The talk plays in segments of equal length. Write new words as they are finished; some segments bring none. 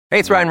Hey,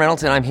 it's Ryan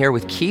Reynolds, and I'm here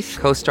with Keith,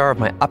 co-star of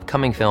my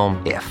upcoming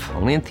film, If,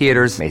 only in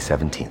theaters May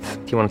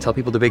 17th. Do you want to tell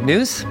people the big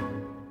news?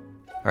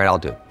 All right, I'll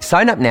do it.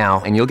 Sign up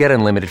now and you'll get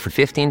unlimited for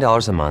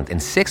 $15 a month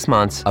and 6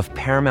 months of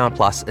Paramount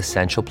Plus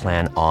Essential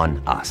Plan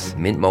on us.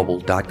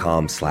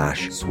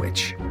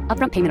 MintMobile.com/switch.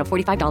 Upfront payment of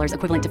 $45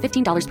 equivalent to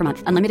 $15 per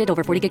month. Unlimited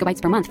over 40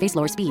 gigabytes per month. Face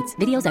lower speeds.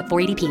 Videos at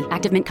 480p.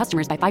 Active Mint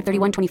customers by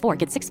 531.24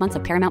 get 6 months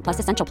of Paramount Plus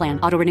Essential Plan.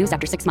 Auto renews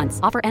after 6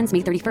 months. Offer ends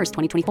May 31st,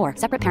 2024.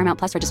 Separate Paramount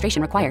Plus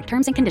registration required.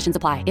 Terms and conditions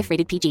apply if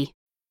rated PG.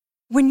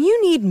 When you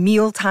need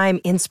mealtime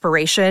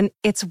inspiration,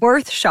 it's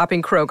worth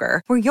shopping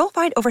Kroger, where you'll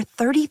find over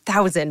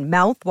 30,000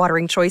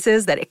 mouth-watering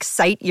choices that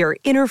excite your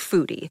inner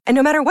foodie. And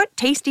no matter what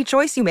tasty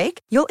choice you make,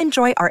 you'll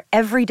enjoy our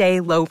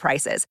everyday low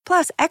prices,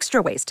 plus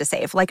extra ways to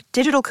save, like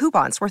digital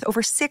coupons worth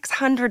over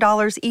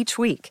 $600 each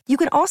week. You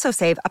can also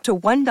save up to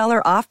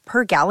 $1 off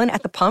per gallon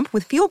at the pump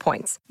with fuel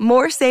points.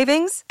 More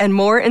savings and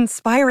more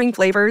inspiring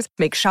flavors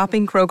make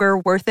shopping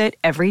Kroger worth it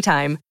every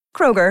time.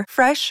 Kroger,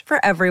 fresh for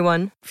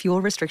everyone.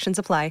 Fuel restrictions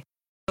apply.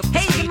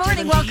 Hey, good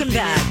morning. Welcome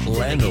back.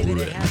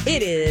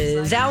 It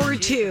is hour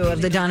 2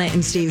 of the Donna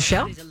and Steve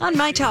show on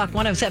My Talk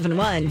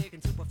 107.1.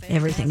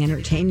 Everything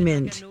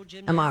Entertainment.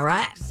 Am I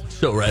right?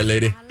 So right,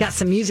 lady. Got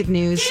some music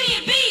news.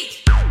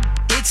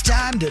 It's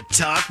time to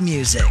talk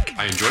music.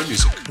 I enjoy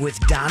music. With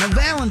Donna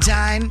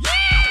Valentine.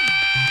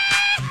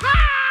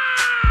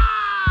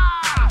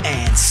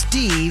 And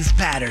Steve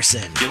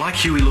Patterson. You like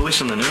Huey Lewis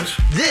in the news?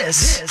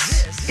 This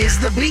is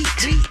The Beat.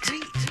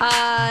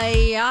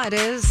 Yeah, it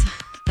is.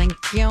 Thank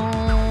you.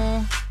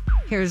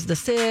 Here's the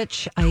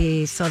sitch.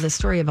 I saw the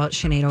story about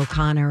Sinead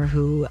O'Connor,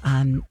 who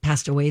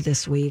passed away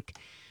this week.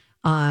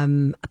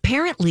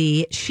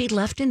 Apparently, she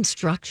left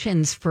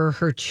instructions for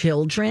her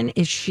children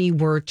if she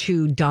were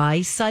to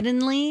die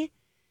suddenly.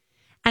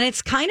 And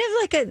it's kind of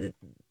like a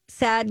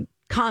sad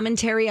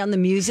commentary on the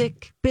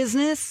music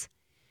business.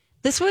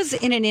 This was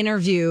in an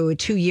interview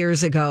 2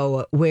 years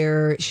ago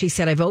where she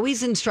said, I've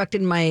always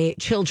instructed my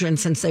children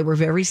since they were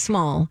very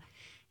small.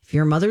 If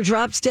your mother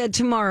drops dead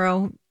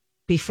tomorrow,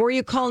 before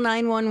you call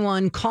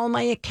 911, call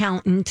my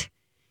accountant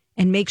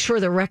and make sure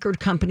the record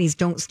companies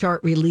don't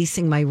start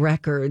releasing my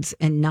records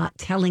and not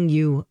telling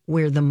you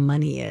where the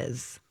money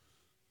is.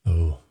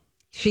 Oh.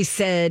 She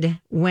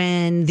said,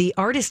 when the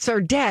artists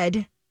are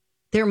dead,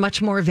 they're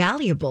much more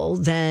valuable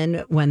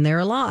than when they're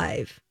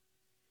alive.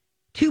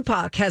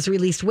 Tupac has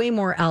released way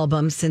more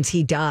albums since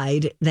he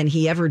died than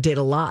he ever did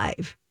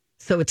alive.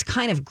 So it's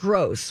kind of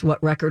gross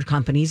what record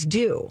companies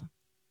do.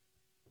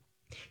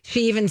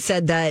 She even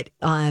said that,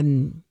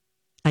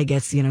 I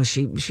guess, you know,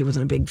 she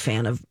wasn't a big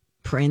fan of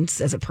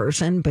Prince as a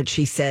person, but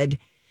she said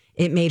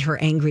it made her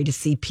angry to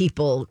see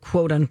people,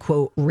 quote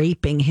unquote,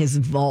 raping his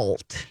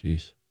vault.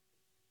 Jeez.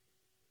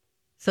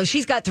 So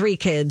she's got 3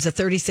 kids, a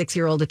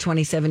 36-year-old, a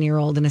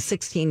 27-year-old, and a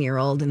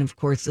 16-year-old. And of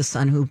course, the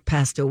son who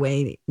passed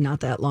away not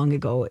that long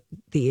ago at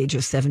the age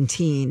of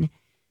 17.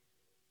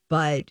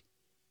 But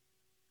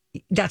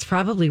that's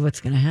probably what's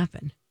going to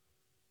happen.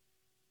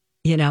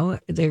 You know,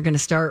 they're going to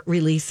start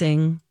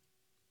releasing.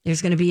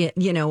 There's going to be,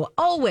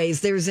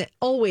 there's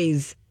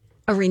always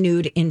a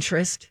renewed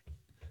interest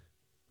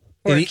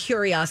or a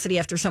curiosity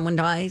after someone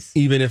dies.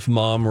 Even if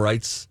mom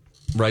writes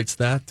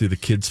that, do the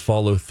kids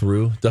follow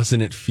through? Doesn't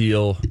it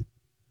feel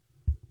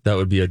that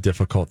would be a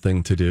difficult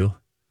thing to do?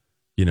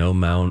 You know,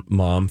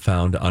 mom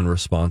found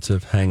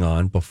unresponsive. Hang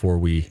on, before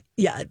we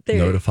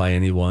notify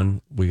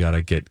anyone, we got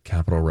to get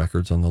Capitol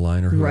Records on the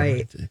line or whoever.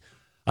 Right.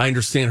 I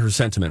understand her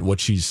sentiment, what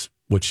she's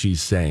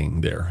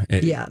saying there.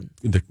 Yeah.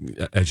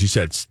 As you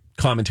said,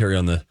 commentary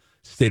on the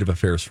state of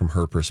affairs from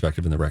her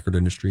perspective in the record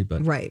industry.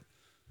 But Right.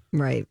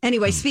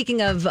 Anyway,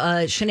 speaking of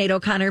Sinead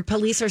O'Connor,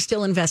 police are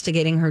still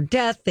investigating her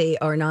death. They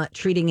are not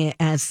treating it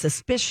as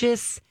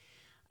suspicious.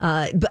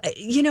 But,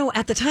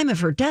 at the time of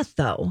her death,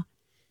 though,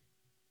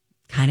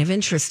 kind of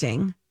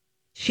interesting.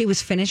 She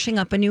was finishing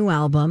up a new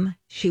album.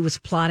 She was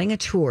plotting a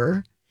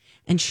tour,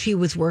 and she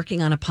was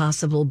working on a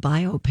possible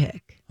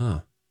biopic. Huh.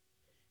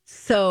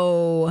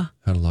 So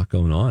had a lot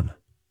going on.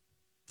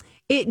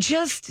 It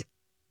just,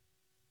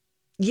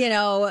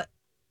 I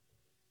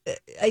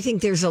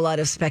think there's a lot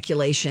of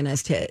speculation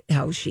as to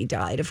how she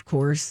died, of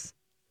course.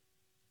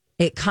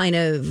 It kind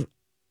of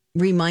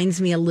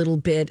reminds me a little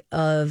bit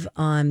of,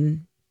 oh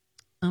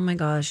my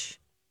gosh,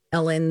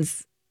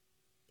 Ellen's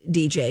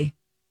DJ.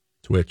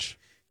 Twitch.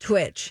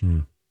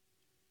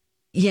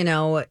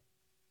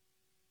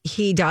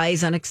 He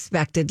dies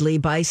unexpectedly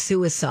by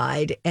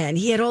suicide, and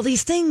he had all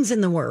these things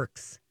in the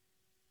works.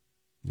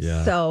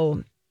 Yeah.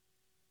 So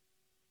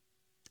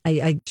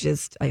I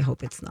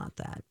hope it's not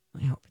that.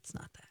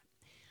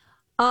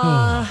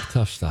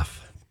 Tough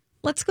stuff.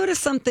 Let's go to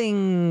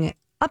something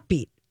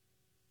upbeat.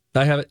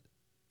 I have it.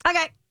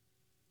 Okay.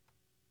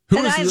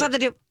 And I have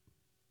something to do.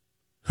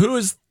 Who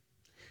is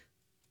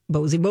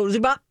Bozy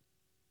Bop?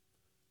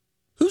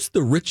 Who's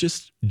the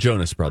richest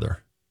Jonas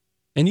brother?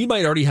 And you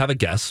might already have a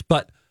guess,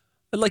 but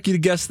I'd like you to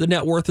guess the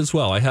net worth as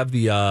well. I have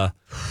the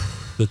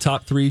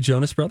top 3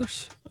 Jonas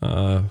brothers.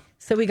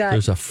 So we got...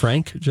 There's a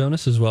Frank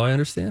Jonas as well, I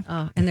understand.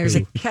 Oh, and there's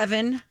a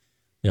Kevin.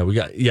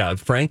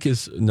 Frank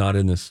is not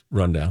in this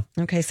rundown.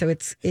 Okay, so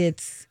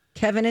it's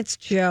Kevin, it's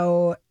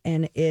Joe,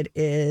 and it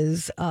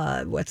is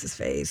what's his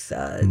face?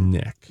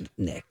 Nick.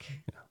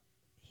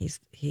 Yeah.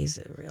 He's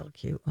a real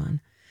cute one.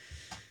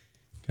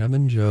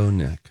 Kevin, Joe,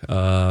 Nick.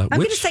 I'm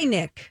going to say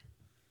Nick.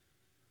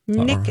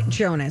 Nick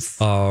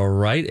Jonas. All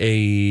right,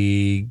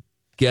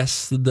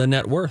 guess the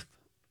net worth.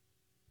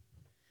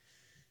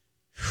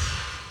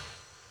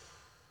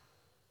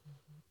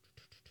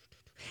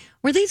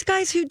 Were these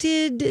guys who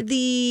did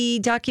the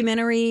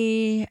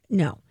documentary?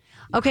 No.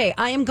 Okay,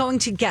 I am going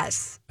to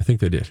guess. I think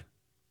they did.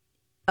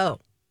 Oh,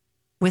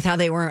 with how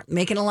they weren't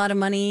making a lot of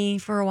money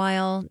for a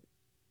while?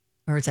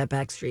 Or is that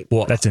Backstreet?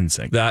 Well, that's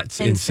NSYNC. That's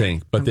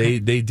NSYNC. But okay.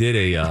 they did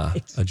a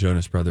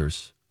Jonas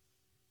Brothers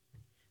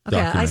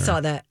documentary.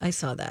 I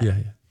saw that. Yeah.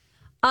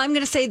 I'm going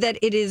to say that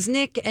it is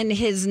Nick, and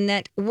his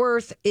net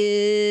worth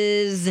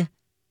is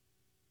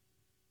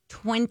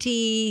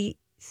 $27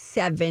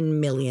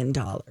 million.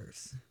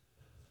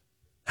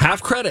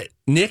 Half credit.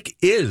 Nick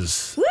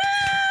is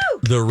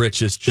the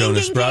richest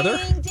Jonas brother.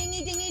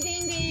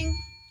 Ding.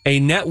 A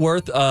net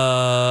worth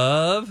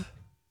of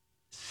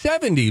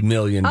 $70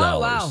 million. Oh,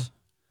 wow.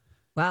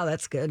 Wow,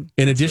 that's good.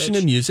 In addition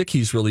to music,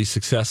 he's released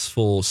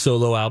successful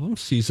solo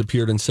albums. He's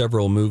appeared in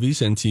several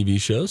movies and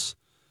TV shows,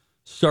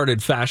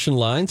 started fashion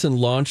lines, and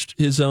launched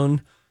his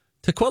own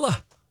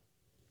tequila.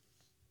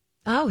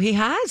 Oh, he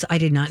has? I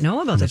did not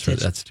know about that.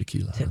 That's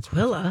tequila.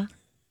 Tequila?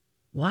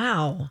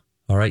 Wow.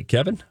 All right,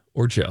 Kevin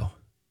or Joe?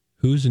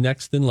 Who's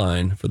next in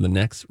line for the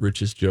next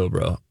richest Joe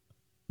bro?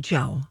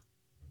 Joe.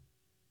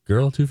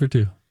 Girl, 2 for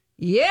 2.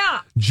 Yeah.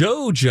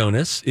 Joe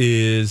Jonas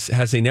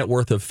has a net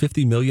worth of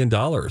 $50 million.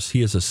 He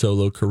has a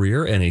solo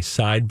career and a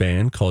side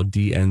band called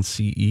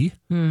DNCE.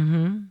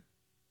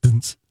 Mm-hmm.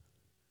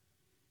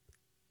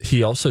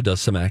 He also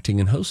does some acting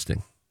and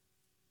hosting.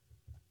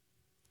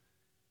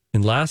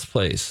 In last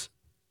place,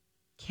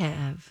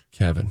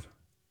 Kevin.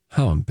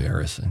 How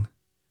embarrassing.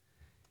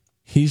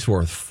 He's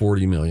worth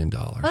 $40 million.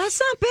 Well, that's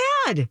not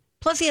bad.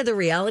 Plus, he had the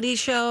reality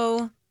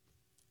show.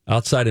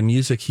 Outside of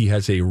music, he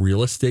has a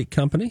real estate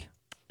company.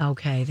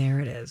 Okay, there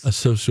it is. A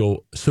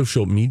social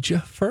media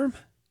firm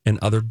and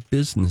other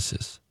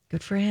businesses.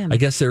 Good for him. I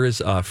guess there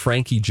is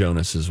Frankie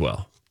Jonas as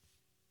well.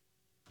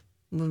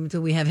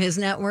 Do we have his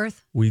net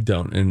worth? We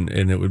don't, and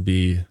it would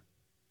be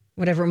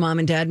whatever mom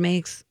and dad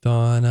makes.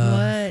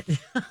 Donna.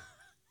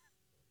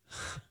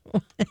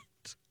 What?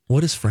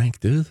 What does Frank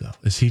do though?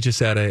 Is he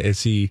just I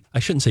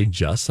shouldn't say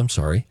just, I'm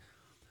sorry.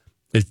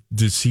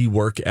 Does he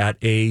work at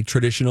a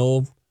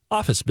traditional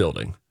office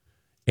building?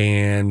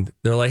 And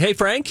they're like, "Hey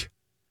Frank,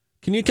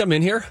 can you come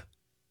in here?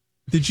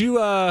 Did you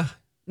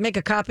make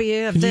a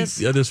copy of this?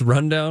 This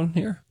rundown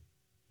here?"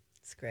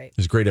 It's great.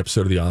 There's a great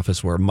episode of The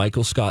Office where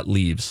Michael Scott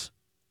leaves.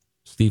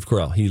 Steve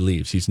Carell, he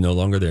leaves. He's no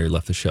longer there. He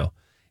left the show.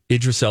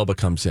 Idris Elba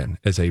comes in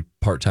as a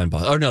part-time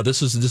boss. Oh no,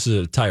 this is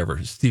a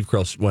tie-over. Steve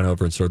Carell went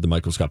over and started the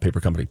Michael Scott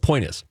Paper Company.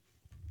 Point is,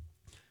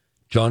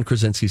 John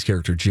Krasinski's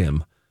character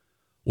Jim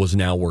was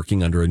now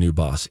working under a new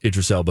boss,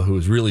 Idris Elba, who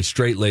was really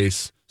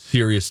straight-laced,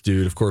 serious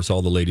dude. Of course,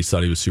 all the ladies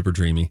thought he was super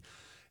dreamy.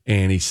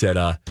 And he said,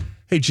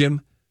 "Hey,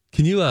 Jim,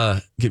 can you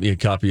get me a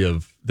copy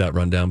of that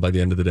rundown by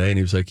the end of the day?" And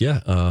he was like,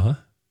 "Yeah, uh-huh."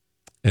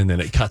 And then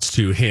it cuts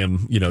to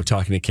him,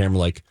 talking to camera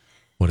like,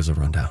 "What is a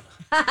rundown?"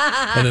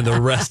 And then the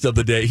rest of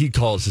the day, he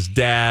calls his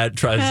dad,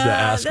 tries to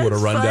ask what a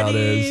rundown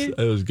is. It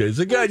was good.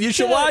 It's good. You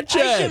should watch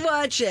it. I should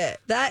watch it.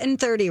 That and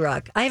 30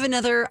 Rock. I have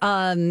another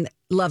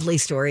lovely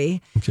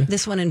story. Okay.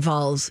 This one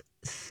involves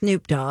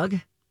Snoop Dogg.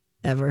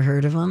 Ever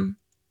heard of him?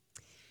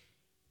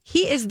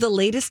 He is the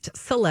latest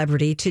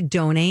celebrity to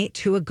donate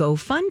to a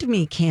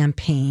GoFundMe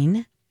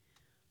campaign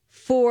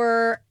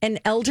for an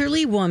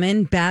elderly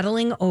woman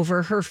battling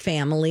over her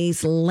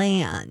family's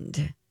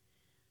land.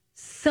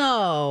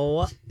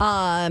 So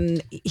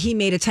he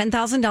made a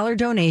 $10,000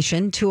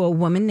 donation to a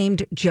woman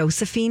named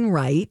Josephine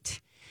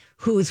Wright,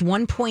 whose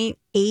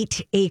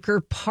 1.8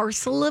 acre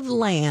parcel of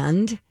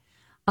land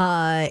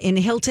in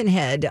Hilton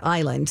Head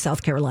Island,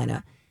 South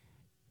Carolina.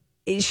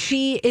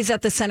 She is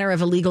at the center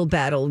of a legal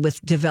battle with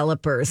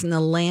developers, and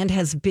the land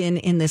has been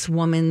in this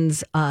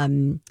woman's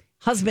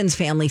husband's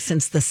family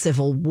since the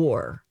Civil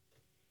War.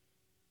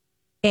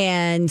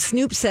 And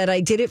Snoop said, "I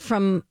did it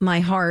from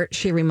my heart.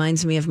 She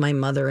reminds me of my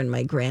mother and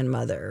my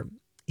grandmother."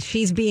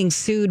 She's being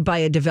sued by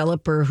a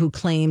developer who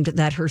claimed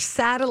that her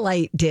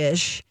satellite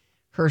dish,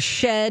 her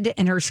shed,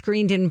 and her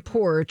screened-in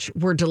porch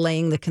were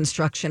delaying the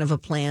construction of a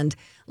planned,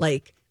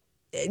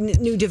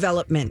 new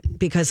development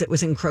because it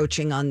was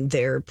encroaching on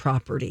their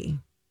property.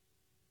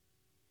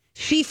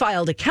 She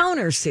filed a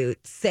countersuit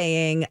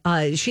saying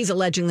she's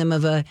alleging them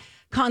of a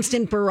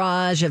constant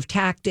barrage of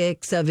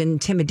tactics of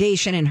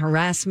intimidation and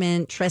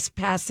harassment,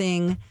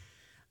 trespassing,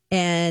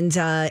 and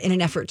in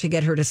an effort to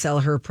get her to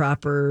sell her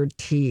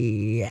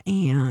property.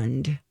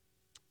 And,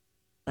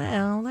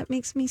 well, that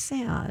makes me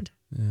sad.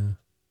 Yeah.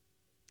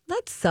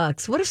 That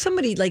sucks. What if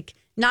somebody,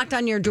 knocked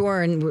on your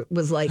door and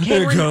was like,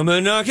 "Hey, come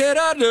and knock at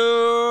our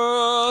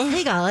door.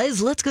 Hey,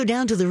 guys, let's go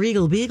down to the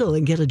Regal Beagle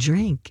and get a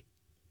drink."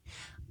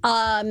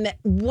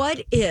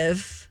 What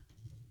if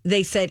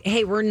they said,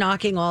 hey, we're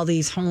knocking all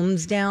these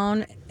homes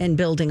down and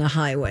building a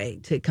highway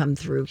to come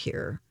through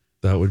here.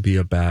 That would be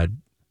a bad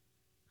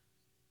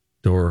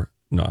door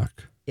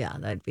knock. Yeah,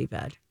 that'd be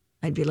bad.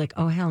 I'd be like,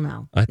 oh, hell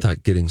no. I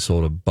thought getting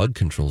sold a bug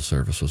control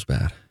service was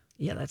bad.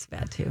 Yeah, that's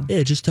bad too.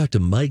 Yeah, just talk to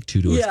Mike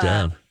 2 doors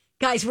down.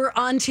 Guys, we're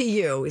on to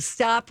you.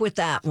 Stop with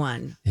that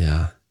one.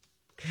 Yeah.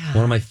 God.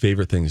 One of my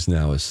favorite things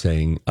now is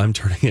saying, I'm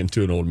turning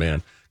into an old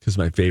man, because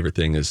my favorite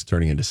thing is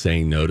turning into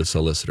saying no to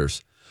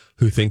solicitors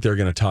who think they're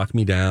going to talk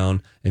me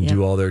down and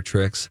do all their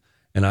tricks.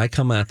 And I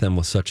come at them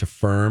with such a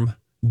firm,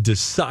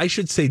 I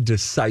should say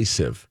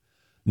decisive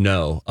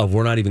no of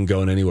we're not even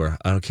going anywhere.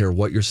 I don't care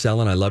what you're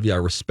selling. I love you. I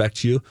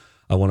respect you.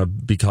 I want to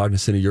be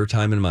cognizant of your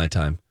time and my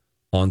time.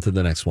 On to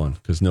the next one,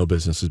 because no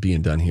business is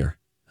being done here.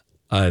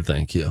 I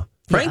thank you.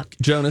 Frank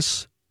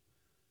Jonas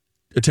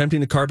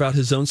attempting to carve out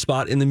his own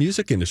spot in the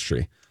music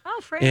industry. Oh,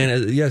 Frank.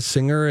 And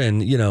singer, and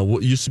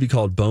what used to be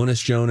called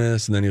Bonus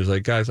Jonas, and then he was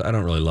like, guys, I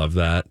don't really love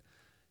that,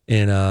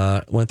 and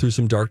went through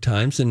some dark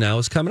times, and now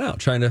is coming out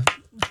trying to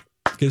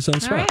get his own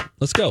spot. Right.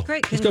 Let's go.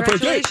 Great, Let's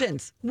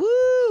congratulations. Woo!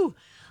 All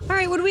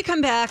right, when we come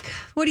back,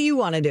 what do you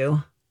want to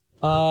do?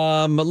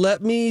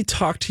 Let me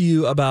talk to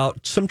you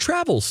about some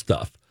travel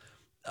stuff.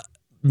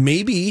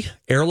 Maybe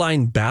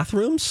airline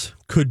bathrooms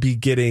could be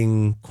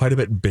getting quite a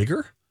bit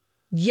bigger.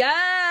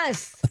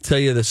 Yes. I'll tell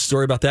you the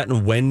story about that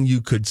and when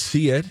you could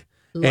see it.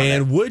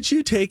 Would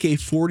you take a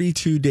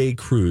 42-day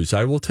cruise?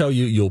 I will tell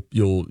you,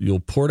 you'll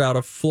port out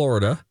of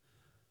Florida.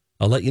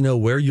 I'll let you know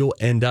where you'll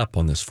end up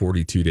on this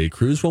 42-day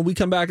cruise when we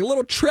come back. A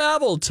little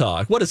travel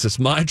talk. What is this,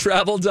 my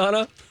travel,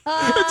 Donna?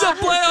 It's a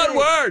play on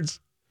words.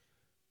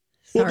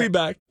 We'll be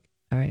back.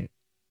 All right.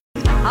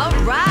 All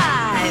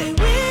right.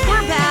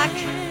 We're back.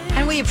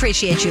 And we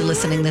appreciate you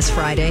listening this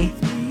Friday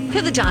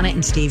to the Donna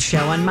and Steve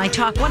Show on My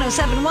Talk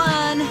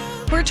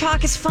 107.1, where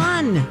talk is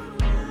fun.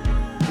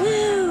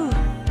 Woo!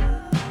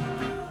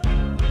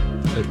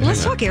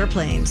 Let's talk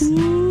airplanes.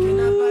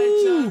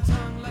 Ooh.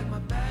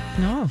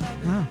 No,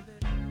 wow.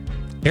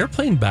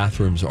 Airplane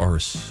bathrooms are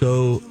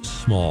so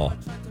small.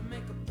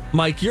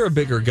 Mike, you're a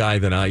bigger guy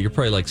than I. You're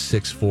probably like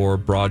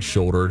 6'4",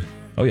 broad-shouldered.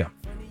 Oh, yeah.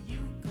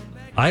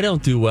 I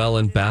don't do well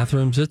in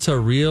bathrooms. It's a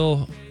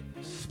real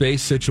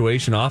space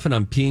situation. Often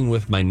I'm peeing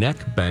with my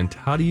neck bent.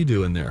 How do you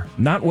do in there?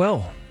 Not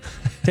well.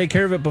 Take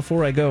care of it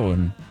before I go,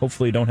 and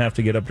hopefully don't have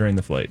to get up during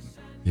the flight.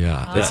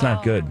 Yeah. That's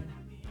not good.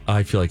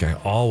 I feel like I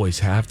always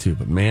have to,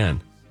 but man,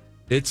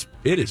 it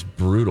is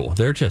brutal.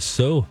 They're just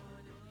so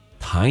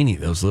tiny,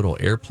 those little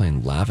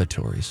airplane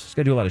lavatories. Just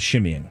got to do a lot of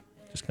shimmying.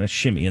 Just kind of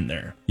shimmy in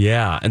there.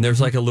 Yeah, and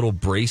there's like a little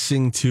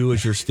bracing, too,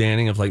 as you're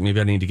standing, of like, maybe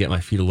I need to get my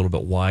feet a little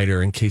bit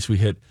wider in case we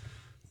hit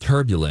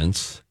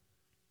turbulence.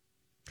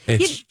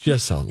 It's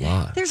just a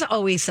lot. There's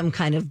always some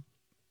kind of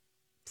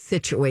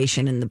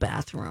situation in the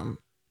bathroom.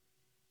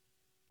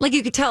 Like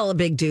you could tell a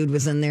big dude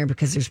was in there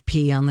because there's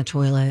pee on the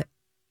toilet.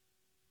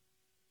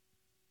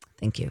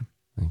 Thank you.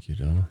 Thank you,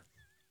 Donna.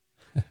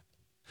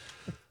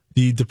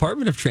 The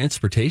Department of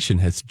Transportation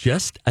has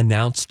just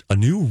announced a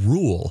new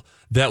rule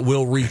that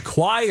will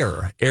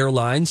require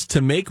airlines to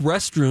make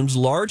restrooms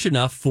large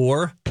enough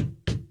for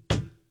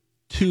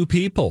 2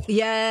 people.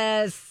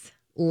 Yes.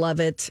 Love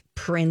it.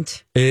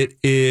 Print. It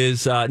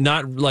is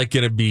not like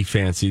going to be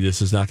fancy.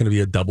 This is not going to be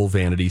a double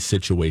vanity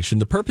situation.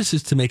 The purpose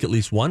is to make at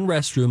least one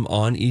restroom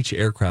on each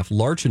aircraft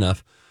large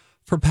enough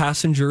for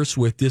passengers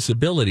with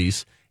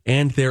disabilities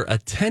and their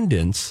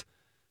attendants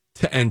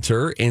to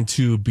enter and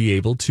to be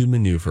able to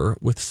maneuver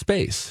with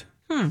space.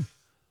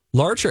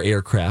 Larger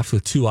aircraft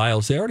with 2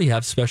 aisles, they already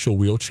have special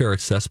wheelchair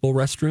accessible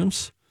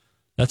restrooms.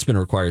 That's been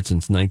required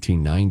since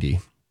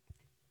 1990.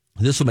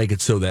 This will make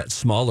it so that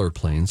smaller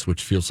planes,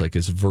 which feels like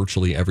is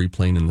virtually every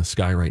plane in the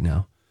sky right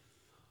now,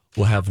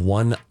 will have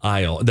one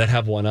aisle.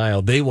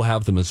 They will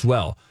have them as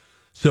well.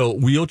 So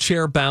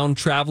wheelchair-bound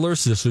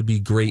travelers, this would be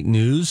great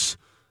news.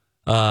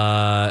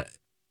 Because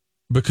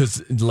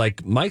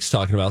like Mike's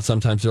talking about,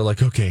 sometimes they're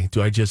like, okay,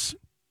 do I just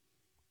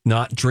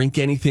not drink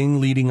anything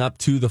leading up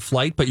to the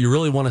flight? But you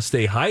really want to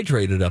stay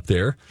hydrated up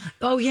there.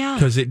 Oh, yeah.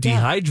 Because it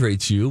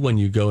dehydrates you when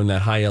you go in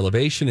that high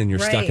elevation and you're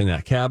stuck in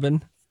that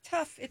cabin.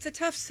 Tough. It's a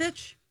tough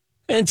sitch.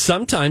 And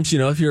sometimes,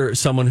 if you're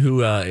someone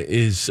who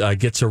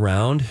gets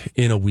around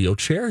in a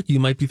wheelchair, you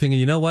might be thinking,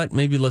 you know what,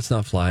 maybe let's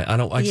not fly. I just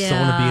don't want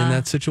to be in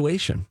that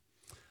situation.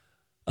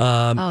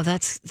 I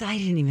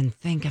didn't even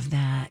think of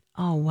that.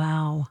 Oh,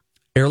 wow.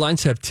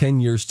 Airlines have 10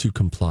 years to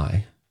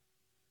comply,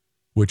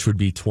 which would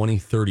be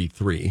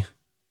 2033.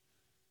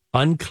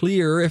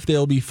 Unclear if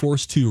they'll be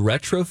forced to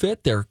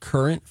retrofit their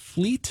current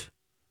fleet.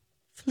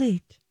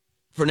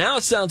 For now,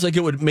 it sounds like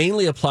it would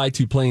mainly apply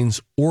to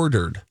planes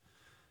ordered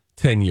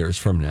 10 years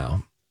from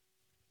now.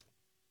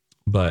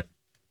 But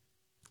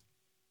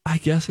I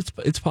guess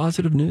it's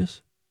positive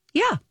news.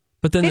 Yeah.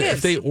 But then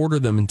if they order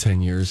them in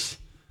 10 years,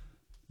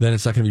 then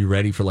it's not going to be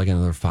ready for like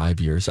another 5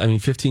 years. I mean,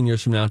 15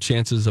 years from now,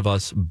 chances of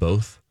us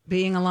both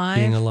being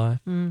alive.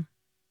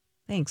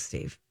 Thanks,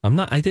 Steve.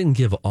 I didn't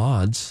give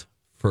odds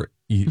for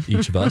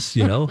each of us,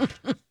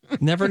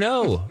 Never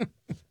know.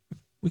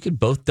 We could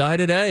both die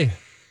today.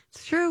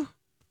 It's true.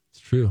 It's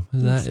true.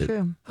 It's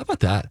true. How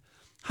about that?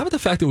 How about the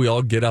fact that we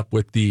all get up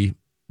with the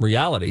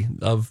reality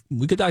of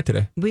we could die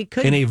today? We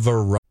could. In a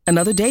variety.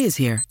 Another day is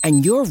here,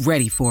 and you're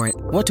ready for it.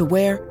 What to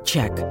wear?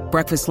 Check.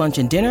 Breakfast, lunch,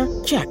 and dinner?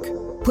 Check.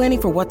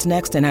 Planning for what's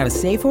next and how to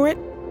save for it?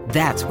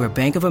 That's where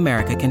Bank of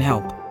America can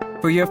help.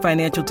 For your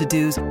financial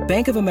to-dos,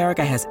 Bank of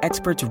America has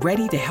experts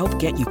ready to help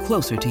get you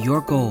closer to your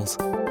goals.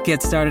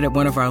 Get started at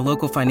one of our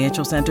local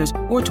financial centers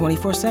or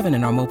 24/7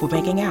 in our mobile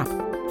banking app.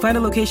 Find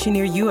a location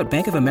near you at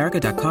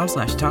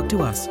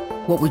bankofamerica.com/talktous.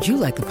 What would you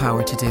like the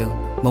power to do?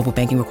 Mobile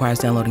banking requires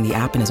downloading the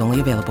app and is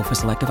only available for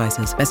select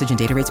devices. Message and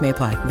data rates may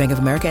apply. Bank of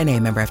America N.A.,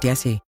 member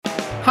FDIC.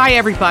 Hi,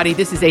 everybody.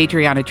 This is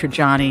Adriana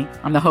Trajani.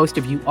 I'm the host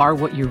of You Are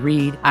What You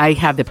Read. I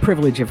have the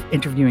privilege of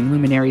interviewing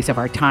luminaries of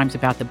our times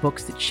about the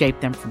books that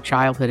shaped them from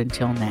childhood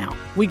until now.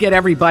 We get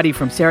everybody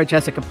from Sarah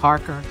Jessica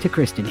Parker to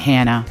Kristen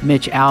Hanna,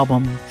 Mitch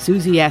Albom,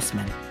 Susie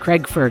Essman,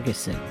 Craig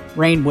Ferguson,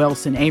 Rainn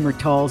Wilson, Amor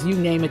Tolls, you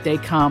name it, they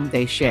come,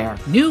 they share.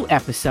 New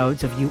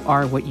episodes of You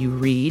Are What You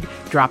Read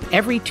drop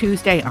every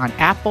Tuesday on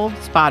Apple,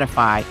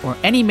 Spotify, or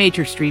any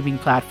major streaming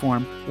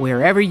platform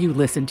wherever you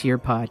listen to your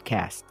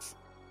podcasts.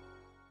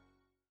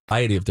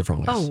 Variety of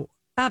different ways. Oh,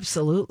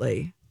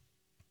 absolutely.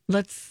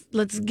 Let's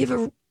give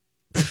a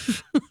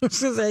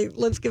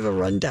let's give a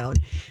rundown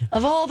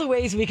of all the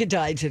ways we could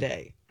die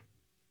today.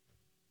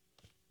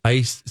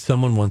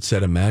 Someone once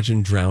said,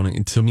 imagine drowning.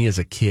 And to me as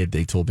a kid,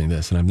 they told me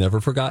this, and I've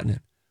never forgotten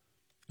it.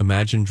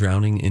 Imagine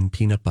drowning in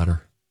peanut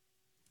butter.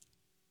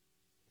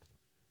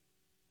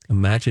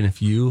 Imagine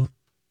if you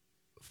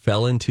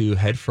fell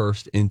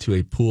headfirst into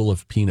a pool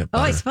of peanut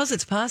butter. Oh, I suppose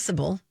it's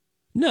possible.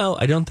 No,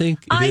 I don't think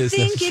it is. I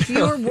think if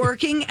you're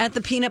working at the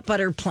peanut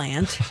butter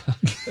plant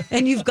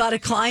and you've got to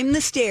climb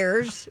the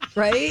stairs,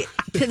 right,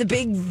 to the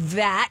big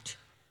vat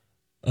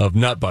of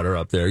nut butter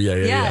up there.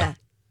 Yeah.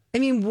 I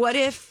mean, what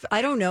if,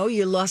 I don't know,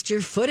 you lost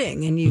your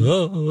footing and you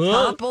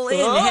topple in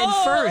head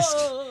first?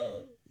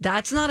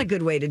 That's not a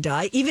good way to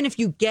die. Even if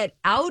you get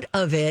out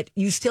of it,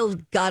 you still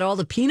got all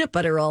the peanut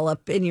butter all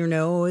up in your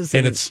nose.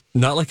 And it's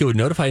not like it would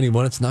notify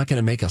anyone. It's not going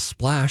to make a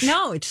splash.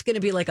 No, it's going to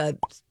be like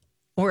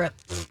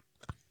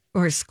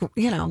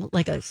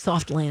like a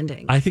soft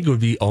landing. I think it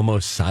would be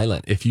almost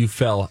silent if you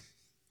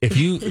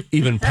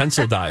even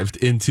pencil dived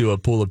into a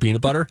pool of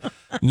peanut butter.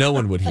 No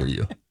one would hear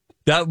you.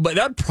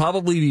 That'd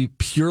probably be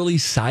purely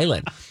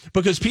silent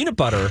because peanut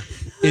butter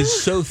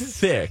is so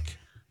thick.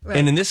 Right.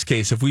 And in this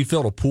case, if we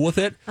filled a pool with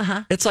it,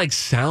 it's like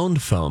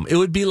sound foam. It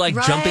would be like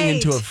jumping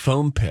into a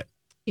foam pit.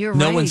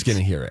 No one's going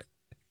to hear it.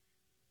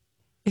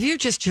 If you're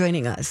just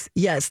joining us,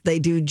 yes, they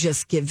do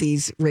just give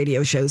these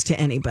radio shows to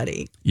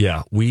anybody.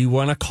 Yeah, we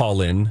won a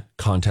call-in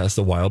contest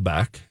a while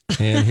back,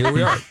 and here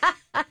we are.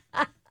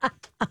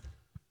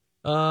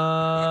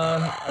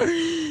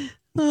 Oh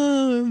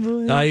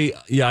boy!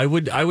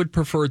 I would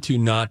prefer to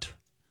not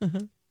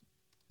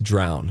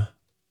drown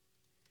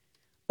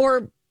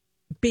or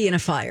be in a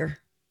fire.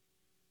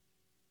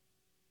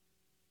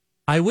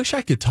 I wish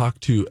I could talk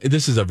to.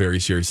 This is a very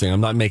serious thing.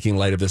 I'm not making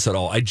light of this at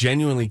all. I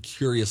genuinely,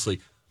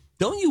 curiously.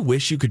 Don't you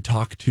wish you could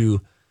talk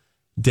to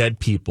dead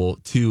people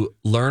to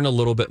learn a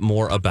little bit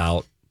more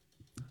about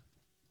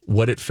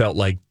what it felt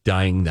like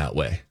dying that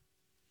way?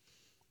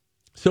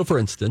 So, for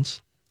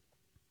instance,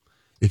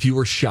 if you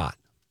were shot,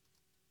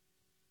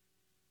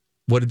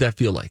 what did that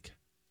feel like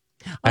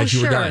as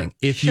you were dying?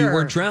 If you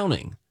were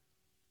drowning,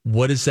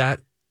 what does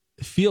that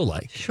feel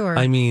like? Sure.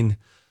 I mean,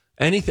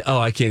 anything. Oh,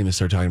 I can't even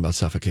start talking about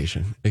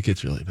suffocation. It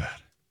gets really bad.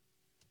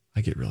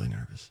 I get really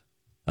nervous.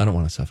 I don't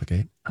want to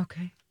suffocate.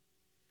 Okay.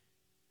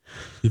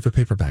 You have a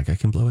paper bag I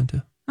can blow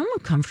into? I'm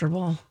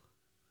uncomfortable.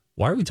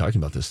 Why are we talking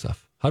about this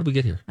stuff? How did we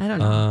get here? I don't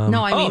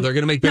know. I mean, they're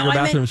going to make bigger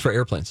bathrooms for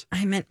airplanes.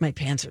 I meant my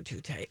pants are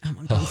too tight. I'm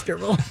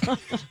uncomfortable.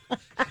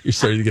 You're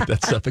starting to get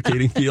that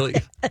suffocating feeling.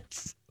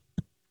 Yes.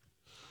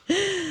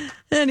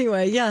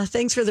 Anyway, yeah,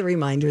 thanks for the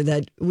reminder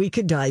that we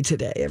could die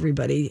today.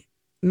 Everybody,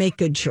 make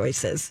good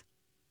choices.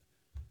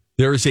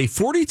 There is a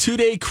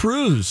 42-day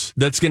cruise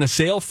that's going to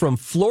sail from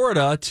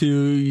Florida to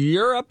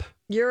Europe.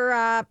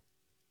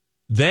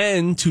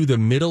 Then to the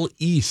Middle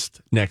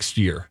East next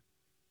year.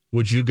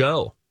 Would you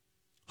go?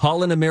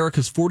 Holland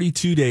America's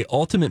 42-day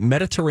ultimate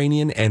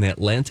Mediterranean and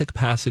Atlantic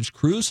Passage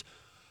cruise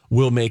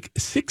will make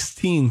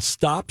 16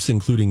 stops,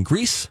 including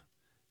Greece,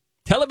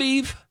 Tel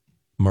Aviv,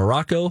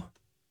 Morocco,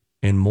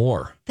 and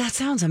more. That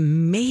sounds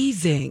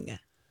amazing.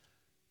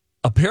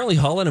 Apparently,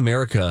 Holland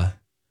America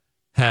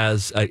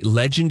has a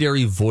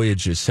legendary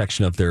voyages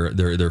section of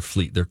their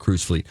fleet, their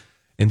cruise fleet.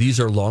 And these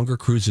are longer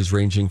cruises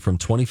ranging from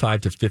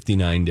 25 to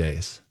 59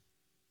 days.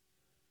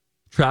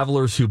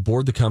 Travelers who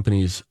board the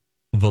company's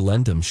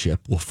Volendam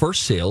ship will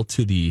first sail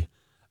to the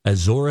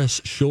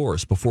Azores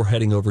shores before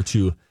heading over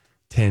to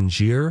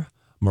Tangier,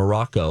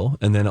 Morocco,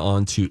 and then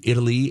on to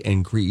Italy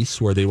and Greece,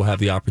 where they will have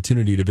the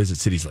opportunity to visit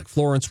cities like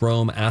Florence,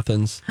 Rome,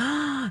 Athens.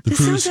 This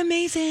sounds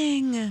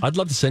amazing. I'd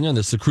love to send you on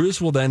this. The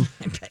cruise will then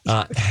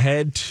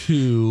head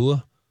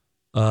to,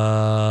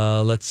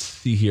 let's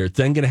see here, it's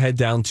then going to head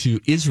down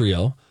to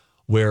Israel,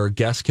 where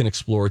guests can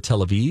explore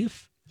Tel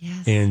Aviv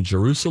and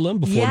Jerusalem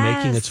before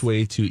making its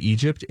way to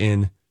Egypt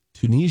and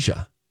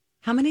Tunisia.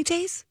 How many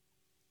days?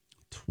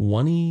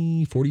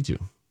 42.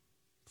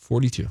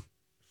 42.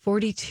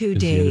 42 is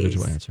days. the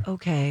individual answer.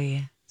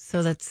 Okay.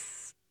 So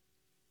that's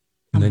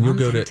And then you'll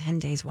go to 10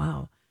 days.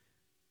 Wow.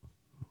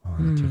 Oh,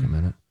 that took a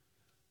minute.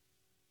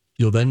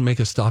 You'll then make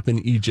a stop in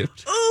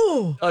Egypt.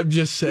 Oh, I'm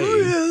just saying.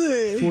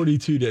 really?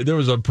 42 days. There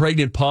was a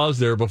pregnant pause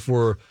there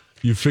before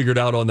you figured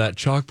out on that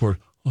chalkboard.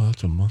 Oh,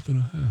 that's a month and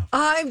a half.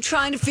 I'm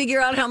trying to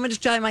figure out how much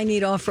time I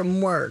need off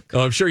from work.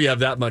 Oh, I'm sure you have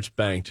that much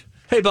banked.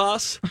 Hey,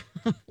 boss.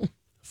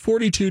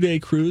 42-day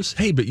cruise.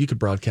 Hey, but you could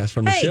broadcast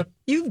from the Hey, ship.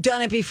 you've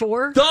done it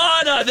before.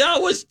 Donna,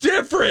 that was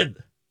different.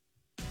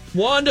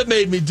 Wanda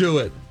made me do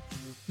it.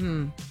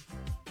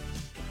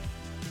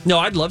 No,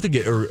 I'd love to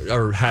get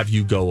or have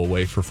you go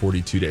away for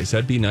 42 days.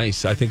 That'd be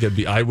nice. I think I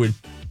would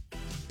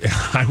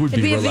It'd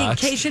be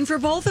relaxed. a vacation for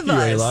both of You're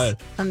us.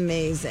 relaxed.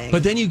 Amazing.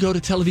 But then you go to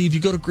Tel Aviv, you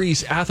go to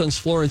Greece, Athens,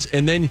 Florence,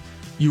 and then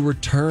you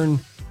return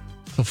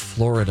to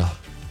Florida.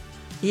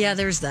 yeah,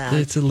 there's that.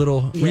 It's a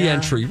little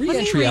re-entry. Let me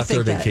Re-entry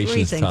after a rethink vacation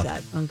is Rethink tough.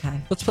 that. Okay.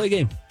 Let's play a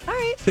game. All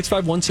right.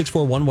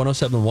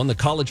 651-641-1071. The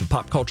College of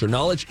Pop Culture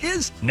Knowledge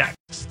is next.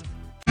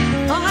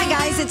 Oh, hi,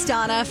 guys. It's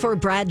Donna for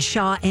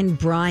Bradshaw and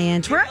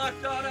Bryant.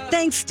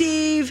 Thanks,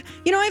 Steve.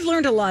 You know, I've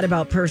learned a lot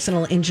about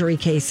personal injury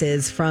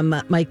cases from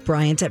Mike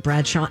Bryant at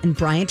Bradshaw and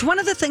Bryant. One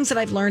of the things that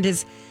I've learned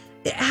is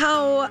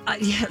how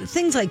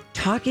things like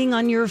talking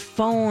on your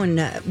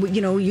phone,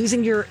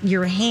 using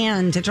your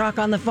hand to talk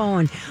on the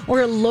phone,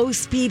 or a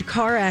low-speed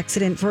car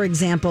accident, for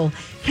example,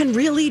 can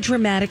really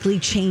dramatically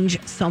change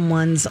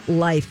someone's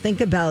life. Think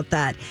about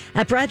that.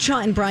 At Bradshaw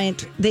and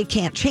Bryant, they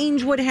can't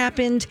change what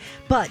happened,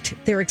 but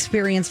their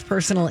experienced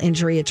personal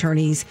injury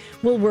attorneys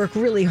will work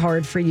really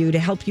hard for you to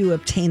help you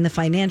obtain the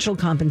financial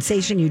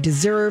compensation you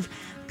deserve.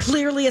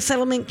 Clearly, a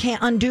settlement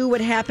can't undo what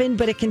happened,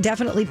 but it can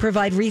definitely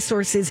provide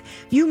resources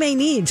you may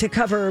need to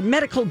cover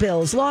medical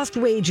bills, lost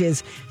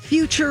wages,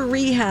 future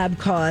rehab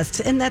costs,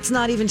 and that's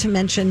not even to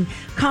mention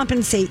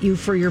compensate you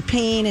for your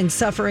pain and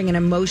suffering and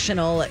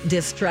emotional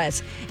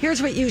distress.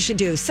 Here's what you should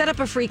do. Set up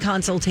a free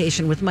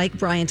consultation with Mike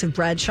Bryant of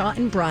Bradshaw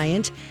and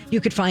Bryant. You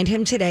could find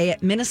him today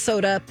at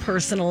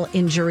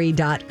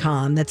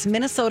minnesotapersonalinjury.com. That's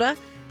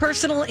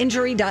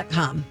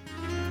minnesotapersonalinjury.com.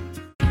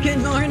 Good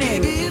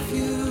morning.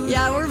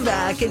 Yeah, we're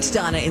back. It's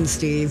Donna and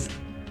Steve.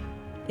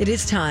 It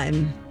is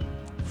time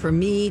for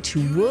me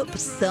to whoop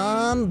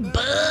some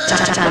butt.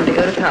 Time to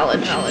go to college.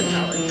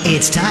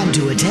 It's time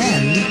to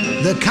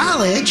attend the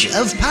College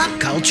of Pop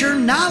Culture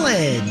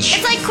Knowledge.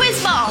 It's like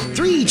quiz ball.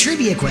 3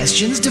 trivia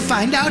questions to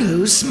find out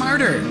who's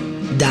smarter.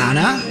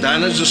 Donna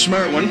Donna's a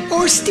smart one.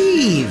 or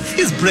Steve.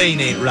 His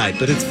brain ain't right,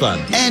 but it's fun.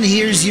 And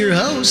here's your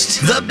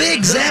host, the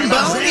Big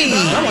Zamboni.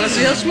 I want to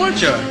see how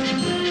smart you are.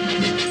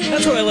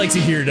 That's what I like to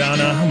hear,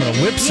 Donna. I'm going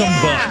to whip some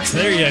butt.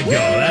 There you go.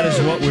 That is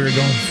what we're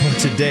going for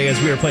today as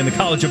we are playing the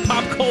College of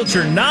Pop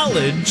Culture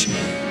Knowledge.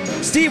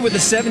 Steve with the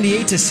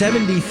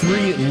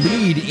 78-73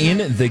 lead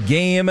in the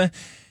game.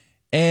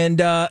 And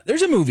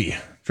there's a movie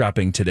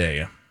dropping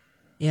today.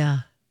 Yeah.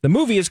 The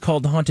movie is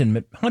called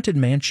Haunted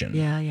Mansion.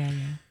 Yeah.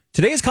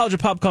 Today's College of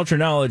Pop Culture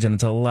Knowledge, and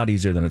it's a lot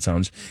easier than it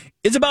sounds,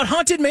 is about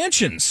haunted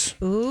mansions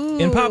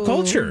in pop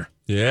culture.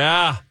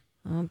 Yeah.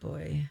 Oh,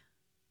 boy.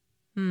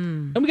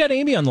 And we got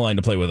Amy on the line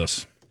to play with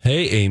us.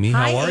 Hey, Amy.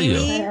 How Hi, are you?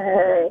 Amy.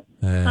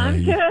 Hey.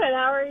 I'm good.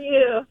 How are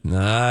you?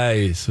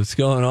 Nice. What's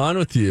going on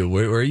with you?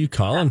 Where are you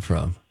calling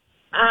from?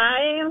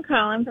 I am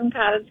calling from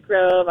Cottage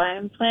Grove. I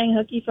am playing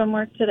hooky from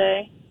work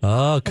today.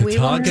 Oh, We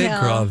won't Catage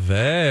tell.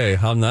 Grave.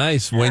 How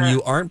nice. When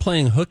you aren't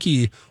playing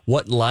hooky,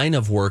 what line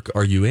of work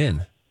are you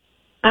in?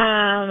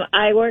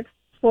 I work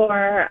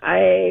for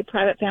a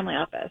private family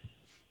office.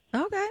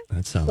 Okay.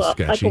 That sounds Like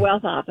sketchy. a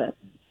wealth office.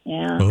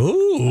 Yeah.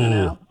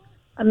 Oh.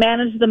 I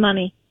manage the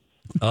money.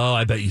 Oh,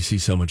 I bet you see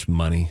so much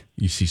money.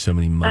 You see so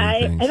many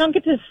money things. I don't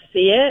get to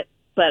see it,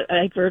 but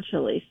I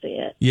virtually see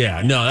it.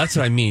 Yeah, no, that's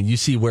what I mean. You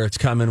see where it's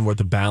coming, where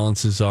the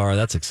balances are.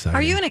 That's exciting.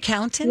 Are you an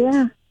accountant?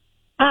 Yeah.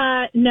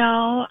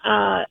 No,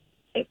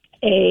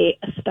 a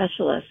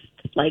specialist,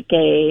 like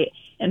a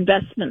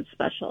investment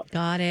specialist.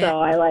 Got it. So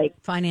I like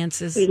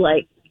Finances. we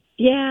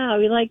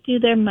do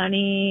their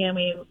money and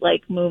we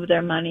like move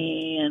their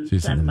money and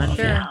She's in send the money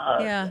mafia.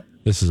 out. Yeah.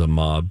 This is a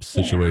mob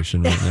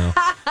situation right now.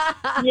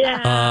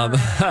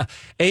 Yeah.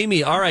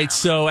 Amy, all right.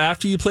 So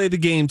after you play the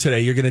game today,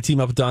 you're going to team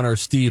up with Donna or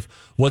Steve.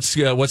 What's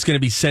going to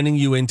be sending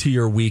you into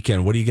your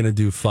weekend? What are you going to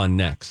do fun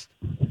next?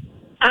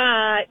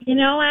 You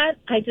know what?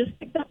 I just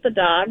picked up the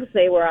dogs.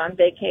 They were on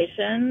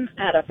vacation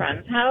at a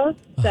friend's house.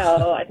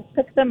 So I just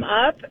picked them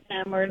up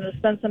and we're going to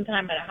spend some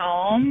time at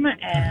home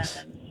and,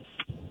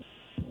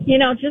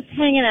 just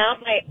hanging out.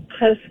 My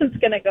husband's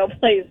going to go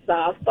play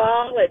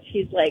softball, which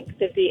he's like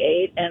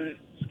 58 and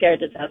scared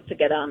to death to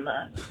get on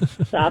the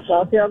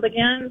softball field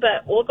again.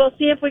 But we'll go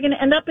see if we're going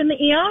to end up in the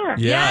ER.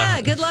 Yeah,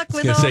 good luck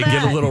with I was all gonna say,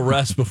 that. get a little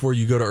rest before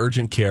you go to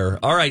urgent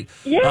care. All right.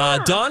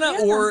 Donna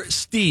or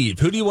Steve,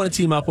 who do you want to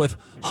team up with?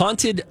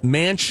 Haunted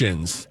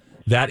mansions.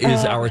 That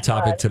is our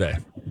topic today.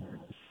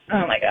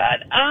 Oh, my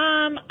God.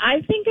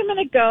 I think I'm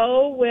going to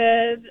go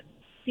with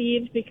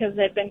Steve because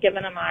they've been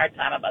giving him a hard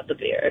time about the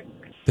beard.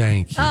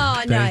 Thank you. Oh,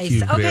 Thank nice.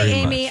 you Okay, very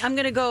Amy, much. I'm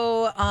going to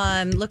go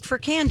look for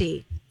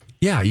Candy.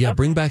 Yeah.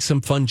 Bring back some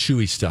fun,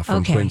 chewy stuff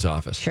from Quinn's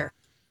office. Sure.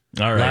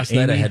 All right. Last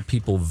night I had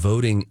people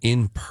voting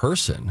in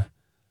person,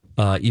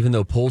 even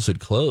though polls had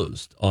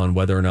closed, on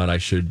whether or not I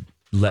should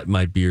let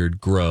my beard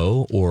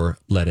grow or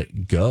let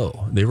it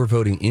go. They were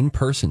voting in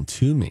person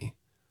to me.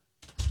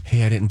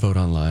 Hey, I didn't vote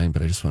online,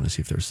 but I just want to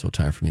see if there's still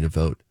time for me to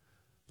vote.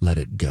 Let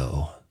it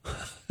go.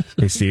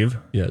 Hey, Steve.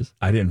 Yes.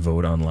 I didn't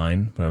vote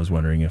online, but I was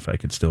wondering if I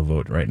could still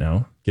vote right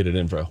now. Get it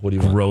in, bro. What do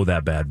you want? Grow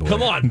that bad boy.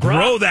 Come on, bro.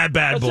 Grow that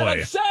bad That's boy. what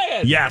I'm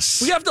saying.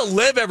 Yes. We have to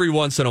live every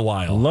once in a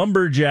while.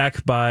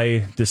 Lumberjack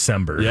by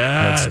December.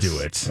 Yes. Let's do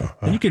it.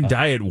 And you can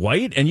dye it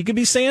white and you can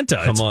be Santa.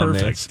 Come it's on,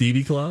 perfect. man.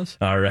 Stevie Claus.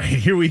 All right,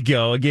 here we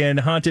go. Again,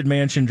 Haunted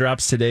Mansion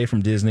drops today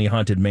from Disney.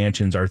 Haunted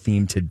Mansion's our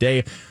theme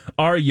today.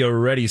 Are you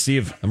ready,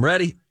 Steve? I'm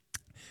ready.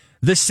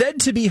 The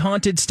said-to-be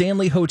haunted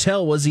Stanley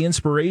Hotel was the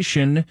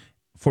inspiration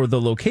for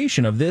the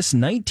location of this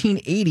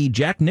 1980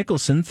 Jack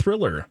Nicholson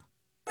thriller.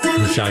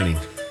 The Shining.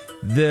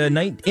 In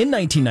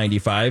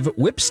 1995,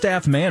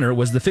 Whipstaff Manor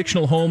was the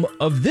fictional home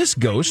of this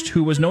ghost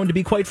who was known to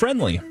be quite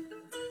friendly.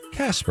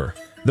 Casper.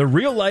 The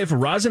real-life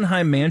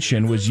Rosenheim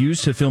Mansion was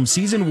used to film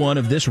season 1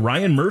 of this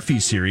Ryan Murphy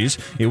series.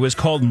 It was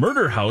called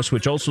Murder House,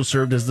 which also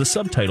served as the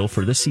subtitle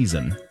for the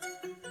season.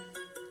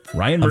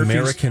 Ryan Murphy's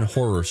American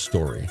Horror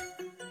Story.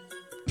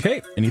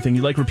 Okay, anything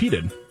you like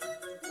repeated?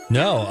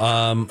 No,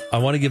 I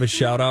want to give a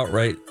shout out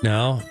right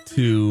now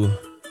to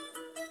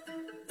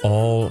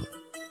all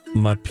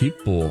my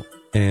people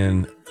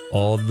and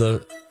all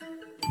the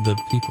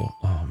people.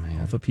 Oh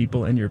man, The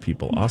people and your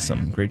people.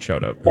 Awesome, great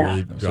shout out. Yeah.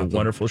 Really, a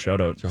wonderful shout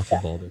out. Drop the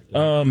ball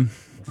there.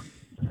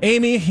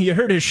 Amy, you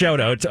heard his shout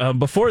out.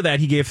 Before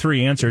that, he gave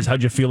 3 answers.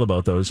 How'd you feel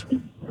about those?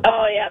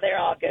 Oh, yeah, they're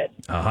all good.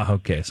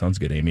 Okay, sounds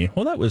good, Amy.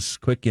 Well, that was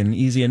quick and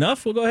easy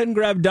enough. We'll go ahead and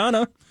grab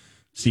Donna.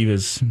 Steve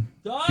is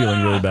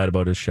feeling really bad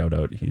about his shout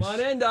out. Come on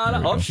in,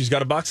 Donna. Oh, she's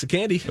got a box of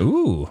candy.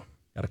 Ooh.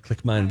 Got to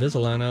click my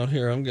Invisalign out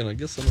here. I'm going to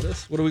get some of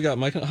this. What do we got,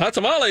 Mike? Hot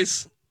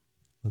tamales.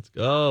 Let's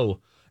go.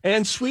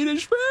 And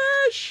Swedish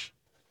fish.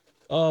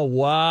 Oh,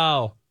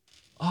 wow.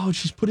 Oh,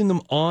 she's putting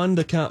them on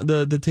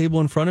the table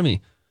in front of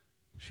me.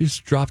 She's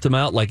dropped them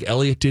out like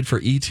Elliot did for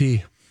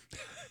E.T.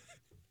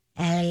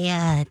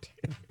 Elliot.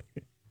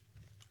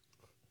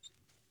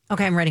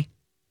 Okay, I'm ready.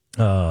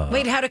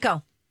 Wait, how'd it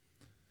go?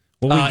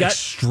 Well, we got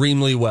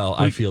extremely well,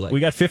 I feel like. We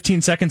got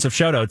 15 seconds of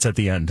shout outs at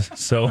the end.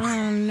 So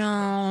Oh,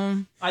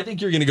 no. I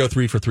think you're going to go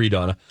 3 for 3,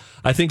 Donna.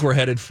 I think we're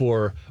headed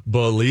for,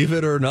 believe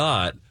it or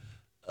not,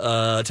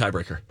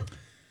 tiebreaker.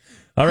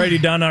 All righty,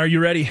 Donna, are you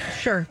ready?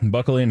 Sure.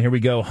 Buckle in. Here we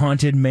go.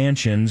 Haunted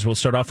Mansions. We'll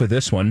start off with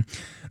this one.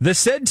 The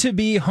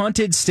said-to-be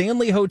haunted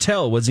Stanley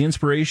Hotel was the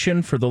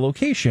inspiration for the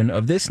location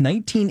of this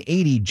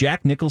 1980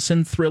 Jack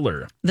Nicholson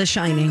thriller. The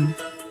Shining.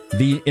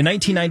 In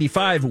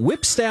 1995,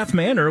 Whipstaff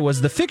Manor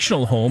was the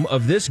fictional home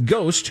of this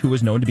ghost who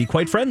was known to be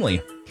quite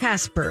friendly.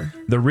 Casper.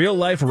 The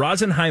real-life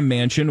Rosenheim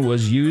Mansion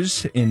was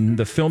used in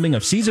the filming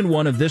of season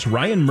 1 of this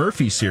Ryan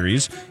Murphy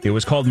series. It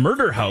was called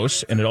Murder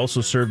House, and it also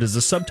served as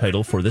the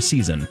subtitle for the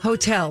season.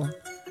 Hotel.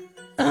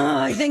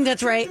 I think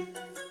that's right.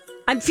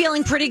 I'm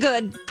feeling pretty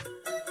good.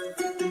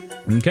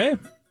 Okay.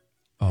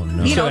 Oh,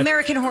 no. You know,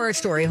 American Horror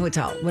Story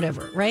Hotel,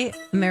 whatever, right?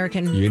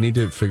 American. You need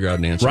to figure out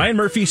an answer. Ryan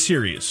Murphy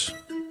series.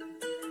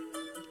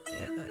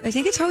 I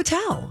think it's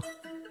hotel.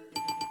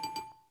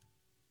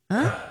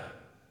 Huh?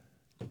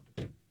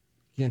 You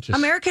can't just...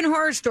 American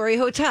Horror Story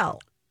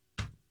Hotel.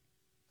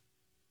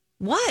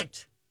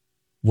 What?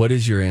 What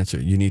is your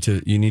answer? You need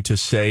to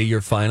say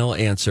your final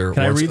answer.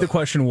 Can I read the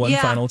question one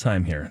final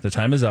time here? The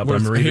time is up.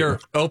 I'm reading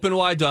here. Open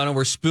wide, Donna.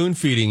 We're spoon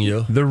feeding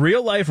you. The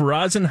real-life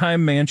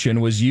Rosenheim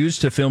Mansion was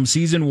used to film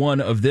season 1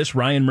 of this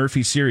Ryan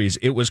Murphy series.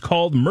 It was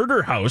called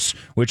Murder House,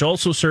 which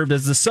also served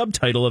as the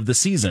subtitle of the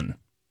season.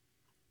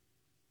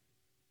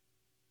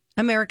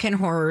 American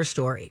Horror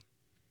Story.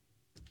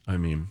 I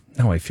mean,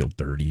 now I feel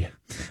dirty.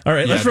 All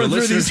right, let's run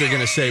through these. They're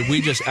going to say we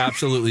just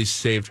absolutely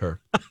saved her.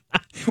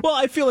 Well,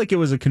 I feel like it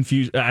was a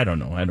confusion. I don't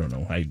know.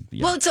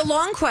 Well, it's a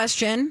long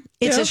question.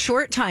 It's a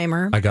short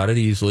timer. I got it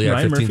easily.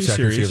 I have 15 Murphy seconds to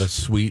series. give a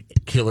sweet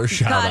killer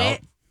shout out. Got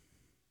it.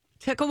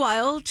 Took a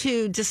while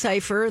to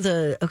decipher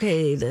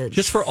the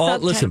just for all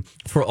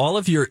for all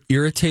of your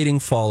irritating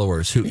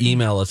followers who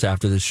email us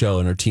after the show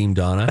and are Team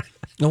Donna,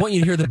 I want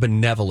you to hear the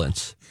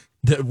benevolence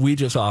that we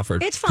just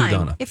offered. It's fine. To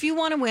Donna. If you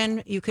want to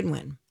win, you can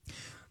win.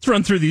 Let's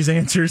run through these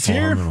answers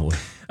here.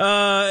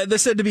 The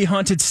said-to-be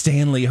haunted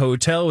Stanley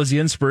Hotel was the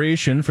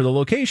inspiration for the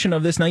location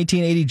of this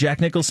 1980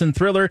 Jack Nicholson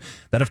thriller.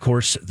 That, of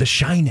course, The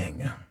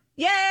Shining.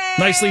 Yay!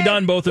 Nicely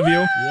done, both of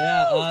you.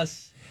 Yeah,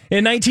 us.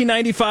 In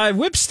 1995,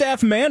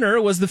 Whipstaff Manor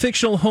was the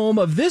fictional home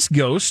of this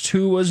ghost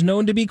who was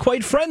known to be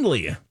quite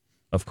friendly.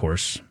 Of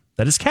course,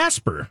 that is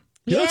Casper.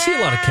 You don't see a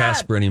lot of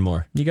Casper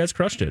anymore. You guys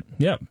crushed it.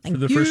 Yeah, for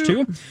the first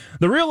two.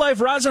 The real-life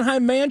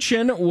Rosenheim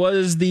Mansion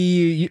was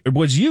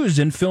used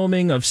in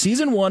filming of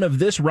season 1 of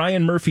this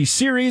Ryan Murphy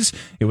series.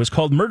 It was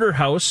called Murder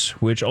House,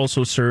 which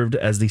also served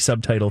as the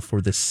subtitle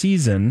for the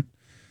season.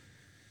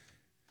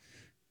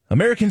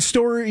 American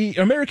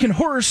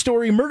Horror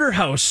Story Murder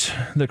House,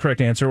 the correct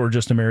answer, or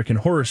just American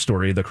Horror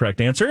Story, the correct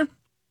answer.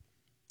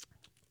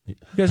 You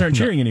guys aren't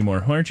cheering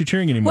anymore. Why aren't you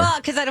cheering anymore? Well,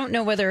 because I don't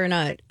know whether or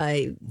not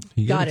I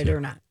got it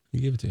or not. He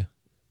gave it to you.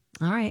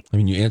 All right. I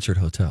mean, you answered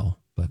hotel,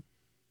 but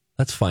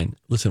that's fine.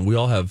 Listen, we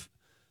all have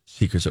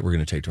secrets that we're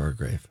going to take to our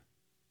grave.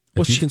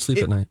 If you can sleep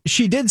at night.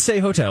 She did say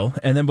hotel,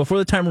 and then before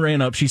the timer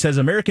ran up, she says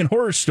American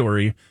Horror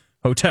Story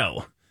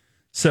hotel.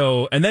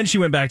 So, and then she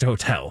went back to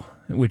hotel,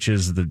 which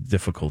is the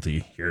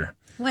difficulty here.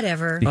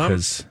 Whatever.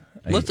 Because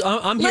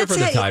I'm here for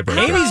the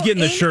tiebreaker. Amy's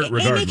getting the shirt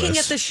regardless. Amy can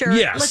get the shirt.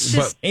 Yes,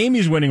 but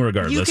Amy's winning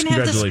regardless. You can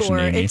have the Congratulations, score.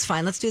 Amy. It's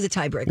fine. Let's do the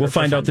tiebreaker. We'll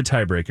find out the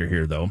tiebreaker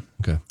here, though.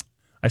 Okay.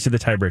 I said the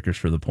tiebreakers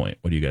for the point.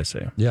 What do you guys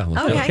say? Yeah.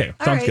 Okay.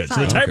 Sounds good.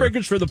 Fine. So the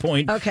tiebreakers for the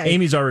point. Okay.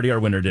 Amy's already our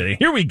winner today.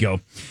 Here we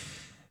go.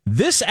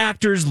 This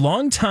actor's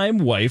longtime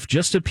wife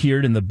just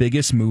appeared in the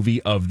biggest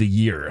movie of the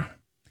year.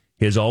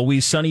 His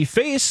always sunny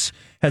face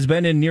has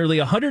been in nearly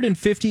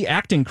 150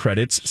 acting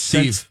credits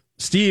since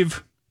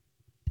Steve.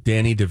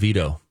 Danny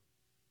DeVito.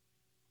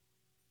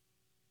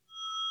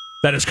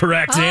 That is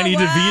correct. Danny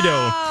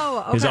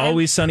DeVito. Okay. His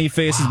always sunny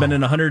face has been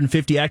in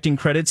 150 acting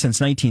credits since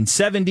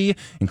 1970,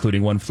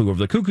 including One Flew Over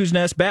the Cuckoo's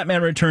Nest,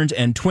 Batman Returns,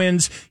 and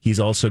Twins.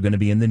 He's also going to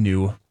be in the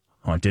new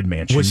Haunted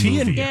Mansion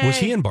movie. Was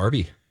he in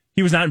Barbie?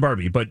 He was not in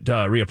Barbie, but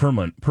Rhea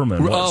Perlman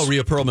was. Oh,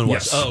 Rhea Perlman was.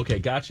 Yes. Oh, okay,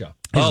 gotcha.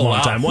 His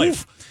longtime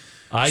wife.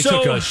 I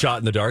took a shot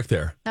in the dark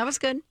there. That was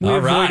good. We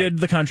avoided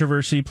the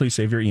controversy. Please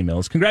save your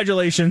emails.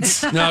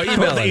 Congratulations. No,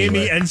 email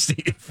Amy and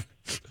Steve.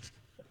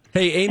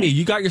 Hey, Amy,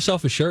 you got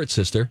yourself a shirt,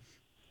 sister.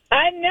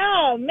 I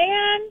know,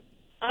 man.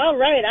 All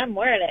right, I'm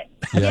wearing it.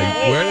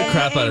 Yeah, wear the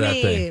crap out of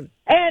that thing.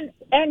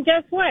 And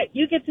guess what?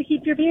 You get to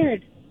keep your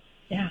beard.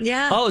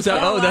 Yeah. Oh, is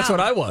that? That's what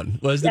I won.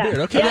 Was the beard?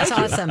 Okay, that's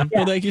thank you. awesome.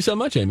 Well, thank you so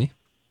much, Amy.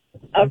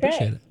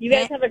 Okay. You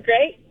guys have a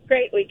great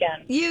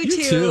weekend. You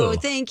You too. too.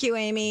 Thank you,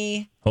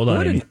 Amy. Hold on,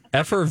 What Amy. an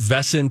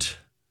effervescent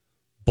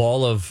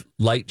ball of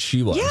light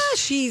she was. Yeah,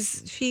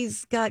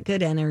 she's got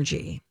good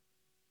energy.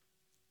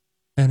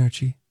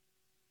 Energy.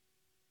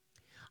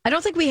 I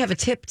don't think we have a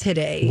tip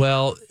today.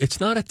 Well, it's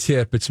not a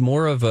tip. It's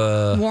more of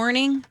a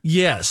Warning?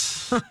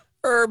 yes.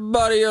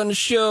 Everybody on the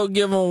show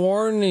giving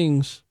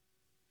warnings.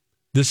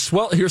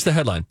 Here's the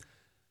headline.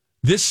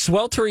 This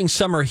sweltering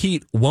summer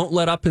heat won't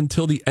let up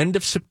until the end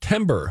of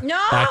September. No!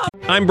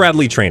 I'm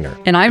Bradley Trainer.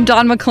 And I'm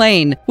Don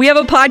McClain. We have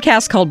a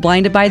podcast called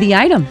Blinded by the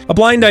Item. A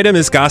blind item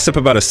is gossip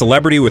about a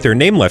celebrity with their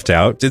name left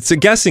out. It's a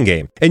guessing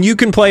game, and you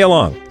can play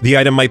along. The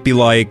item might be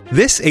like,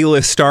 this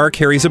A-list star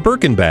carries a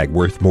Birkin bag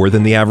worth more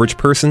than the average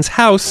person's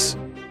house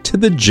to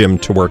the gym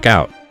to work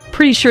out.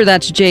 Pretty sure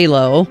that's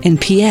J-Lo.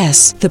 And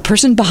P.S. the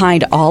person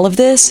behind all of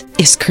this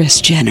is Kris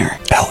Jenner,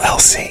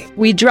 LLC.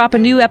 We drop a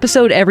new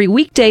episode every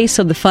weekday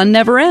so the fun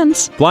never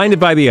ends. Blinded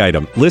by the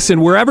Item.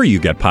 Listen wherever you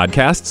get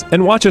podcasts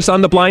and watch us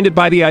on the Blinded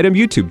by the Item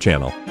YouTube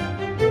channel.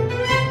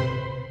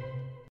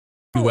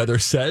 Weather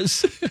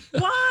says.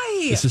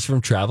 Why? This is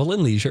from Travel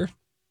and Leisure.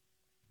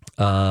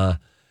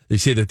 They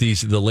say that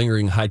the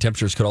lingering high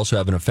temperatures could also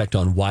have an effect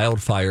on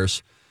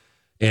wildfires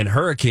and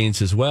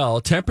hurricanes as well.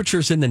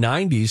 Temperatures in the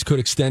 90s could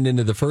extend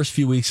into the first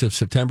few weeks of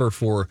September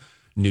for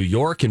New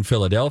York and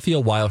Philadelphia,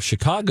 while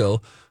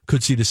Chicago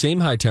could see the same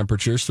high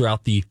temperatures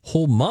throughout the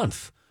whole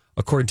month,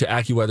 according to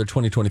AccuWeather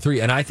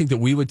 2023. And I think that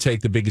we would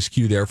take the biggest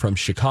cue there from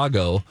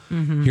Chicago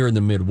here in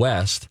the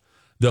Midwest.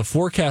 The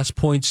forecast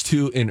points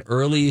to an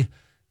early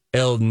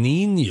El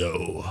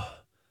Nino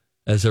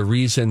as a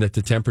reason that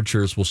the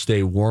temperatures will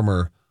stay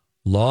warmer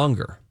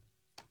longer.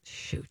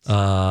 Shoot.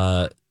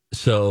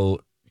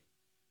 So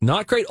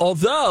not great.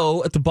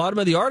 Although at the bottom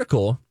of the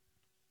article,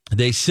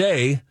 they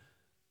say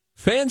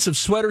fans of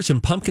sweaters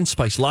and pumpkin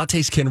spice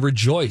lattes can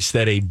rejoice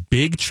that a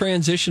big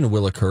transition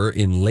will occur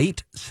in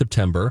late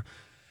September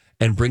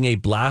and bring a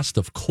blast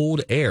of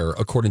cold air,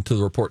 according to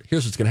the report.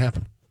 Here's what's going to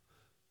happen.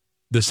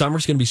 The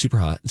summer's going to be super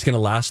hot. It's going to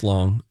last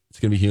long. It's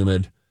going to be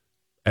humid.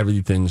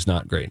 Everything's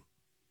not great.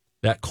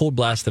 That cold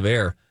blast of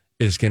air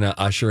is going to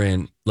usher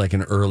in like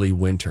an early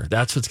winter.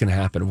 That's what's going to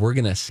happen. We're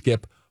going to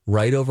skip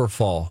right over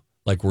fall,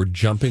 like we're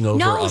jumping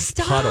over a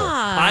puddle.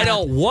 I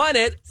don't want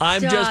it.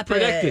 I'm just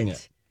predicting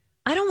it.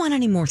 I don't want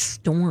any more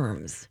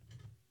storms.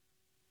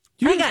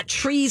 I got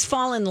trees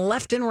falling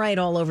left and right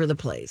all over the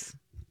place.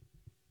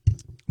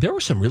 There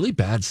were some really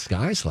bad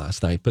skies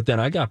last night, but then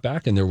I got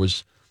back and there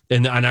was,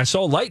 and I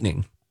saw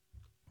lightning.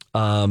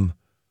 But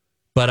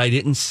I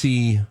didn't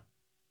see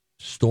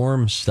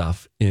storm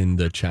stuff in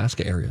the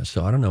Chaska area.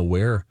 So I don't know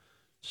where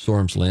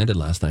storms landed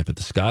last night, but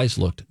the skies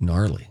looked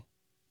gnarly.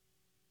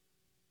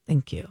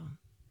 Thank you.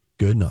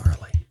 Good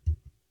gnarly.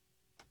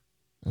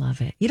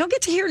 Love it. You don't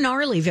get to hear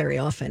gnarly very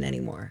often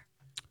anymore.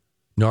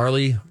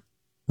 Gnarly,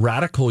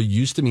 radical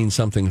used to mean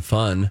something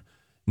fun.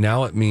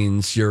 Now it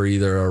means you're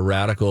either a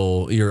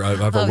radical,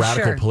 have a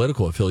radical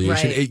political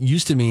affiliation. Right. It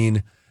used to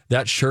mean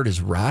that shirt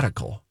is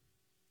radical.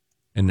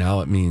 And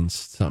now it means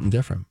something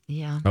different.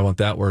 Yeah. I want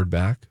that word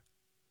back.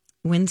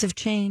 Winds of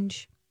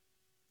change.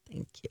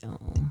 Thank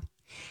you.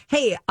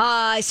 Hey,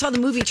 I saw the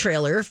movie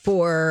trailer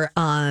for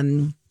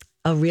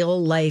a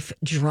real life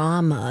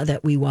drama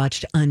that we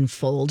watched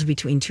unfold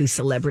between two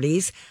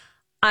celebrities.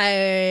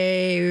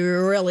 I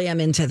really am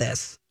into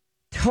this.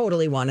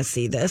 totally want to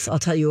see this. I'll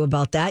tell you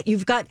about that.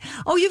 You've got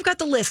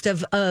the list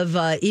of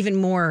even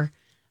more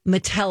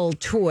Mattel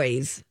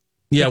toys.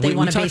 Yeah, we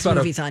want to base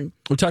movies on.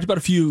 We talked about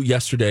a few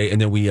yesterday, and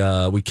then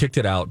we kicked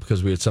it out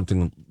because we had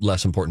something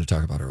less important to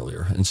talk about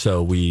earlier, and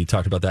so we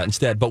talked about that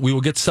instead. But we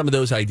will get some of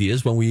those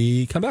ideas when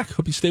we come back.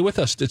 Hope you stay with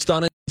us. It's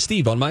Donna and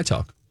Steve on My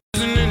Talk.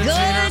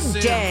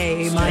 Good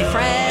day, my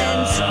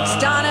friends.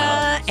 It's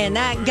Donna and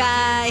that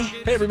guy.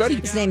 Hey, everybody.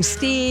 His name's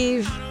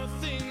Steve.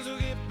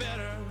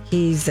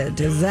 He's a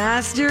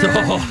disaster.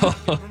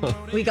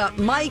 We got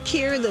Mike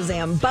here, the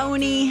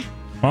Zamboni.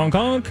 Honk,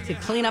 honk. To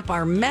clean up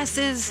our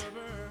messes.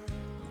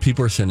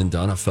 People are sending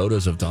Donna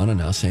photos of Donna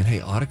now saying,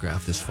 hey,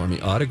 autograph this for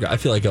me. Autograph. I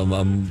feel like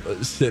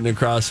I'm sitting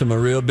across from a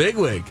real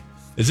bigwig.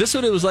 Is this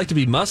what it was like to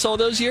be Muss all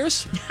those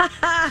years?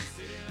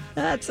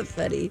 That's a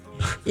funny.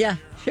 Yeah,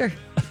 sure.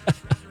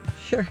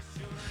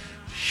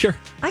 Sure.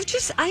 I've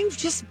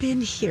just been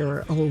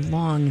here a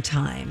long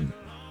time.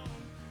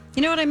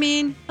 You know what I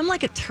mean? I'm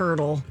like a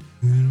turtle.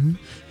 Mm-hmm.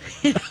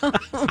 You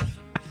know?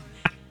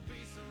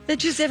 That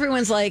just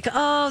everyone's like,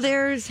 oh,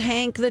 there's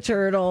Hank the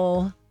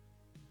turtle.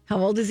 How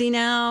old is he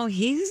now?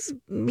 He's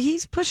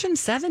pushing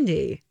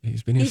 70.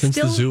 He's been here since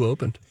the zoo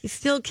opened. He's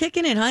still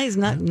kicking it, huh? He's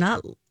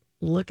not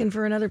looking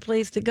for another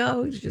place to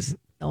go. He's just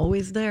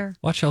always there.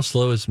 Watch how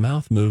slow his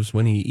mouth moves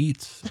when he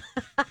eats.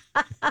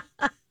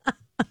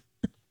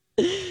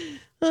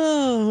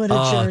 Oh, what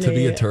a journey. To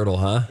be a turtle,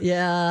 huh?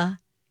 Yeah.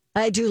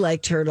 I do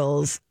like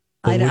turtles.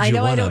 But would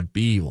you want to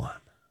be one?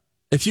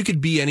 If you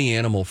could be any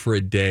animal for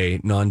a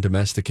day,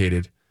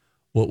 non-domesticated,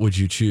 what would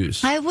you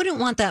choose? I wouldn't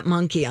want that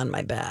monkey on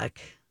my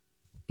back.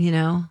 You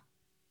know,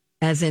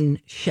 as in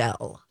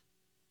shell.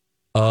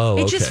 Oh,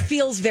 okay. It just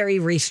feels very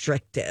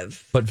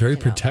restrictive. But very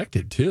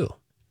protected, too.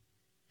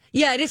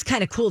 Yeah, it is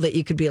kind of cool that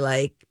you could be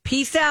like,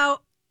 peace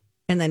out,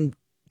 and then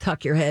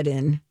tuck your head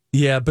in.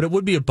 Yeah, but it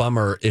would be a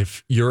bummer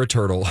if you're a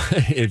turtle.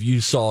 If you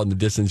saw in the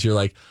distance, you're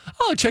like,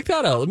 oh, check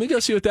that out. Let me go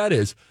see what that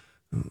is.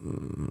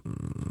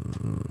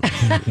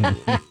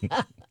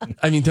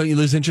 I mean, don't you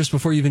lose interest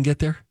before you even get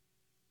there?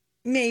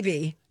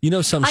 Maybe. You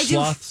know, some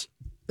sloths.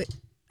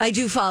 I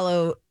do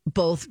follow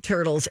both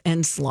turtles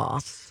and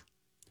sloths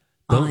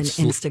on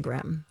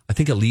Instagram. I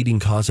think a leading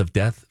cause of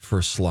death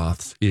for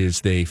sloths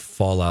is they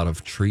fall out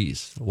of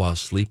trees while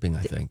sleeping,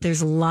 I think.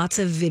 There's lots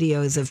of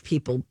videos of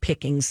people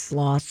picking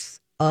sloths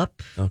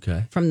up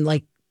from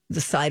like the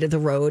side of the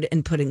road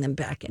and putting them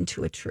back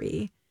into a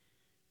tree.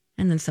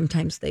 And then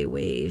sometimes they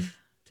wave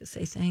to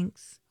say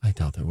thanks. I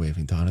doubt they're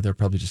waving, Donna. They're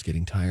probably just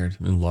getting tired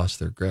and lost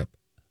their grip.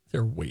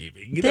 They're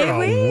waving. They're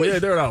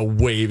not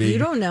waving. You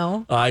don't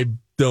know. I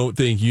don't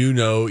think you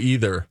know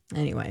either.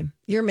 Anyway,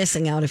 you're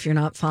missing out if you're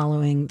not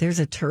following. There's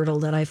a turtle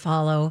that I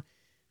follow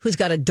who's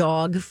got a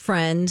dog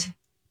friend,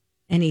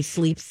 and he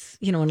sleeps,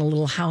 in a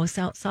little house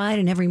outside.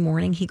 And every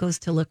morning he goes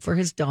to look for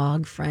his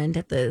dog friend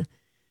at the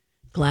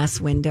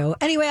glass window.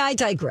 Anyway, I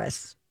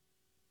digress.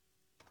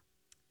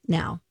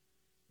 Now,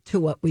 to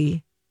what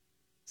we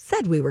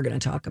said we were going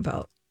to talk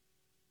about.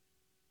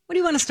 What do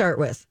you want to start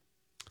with?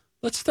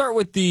 Let's start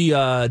with the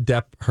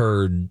Depp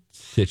Heard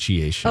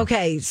situation.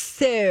 Okay,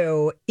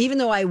 so even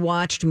though I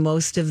watched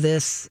most of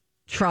this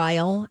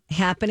trial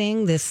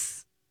happening,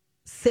 this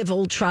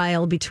civil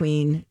trial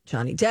between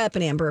Johnny Depp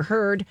and Amber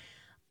Heard,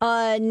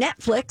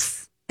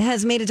 Netflix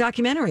has made a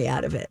documentary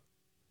out of it.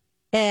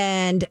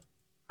 And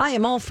I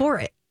am all for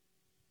it.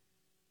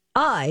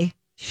 I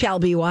shall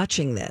be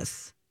watching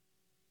this.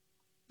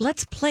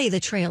 Let's play the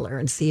trailer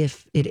and see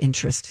if it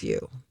interests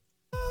you.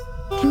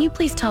 Can you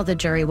please tell the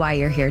jury why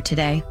you're here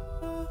today?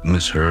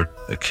 Ms. Heard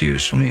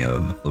accused me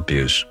of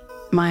abuse.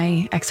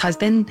 My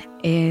ex-husband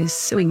is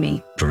suing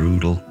me.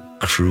 Brutal,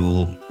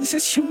 cruel. This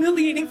is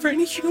humiliating for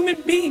any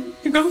human being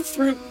to go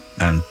through.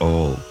 And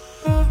all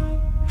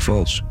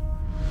false.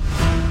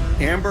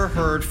 Amber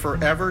Heard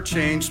forever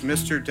changed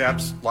Mr.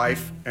 Depp's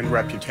life and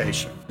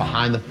reputation.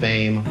 Behind the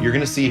fame, you're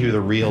going to see who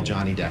the real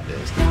Johnny Depp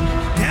is.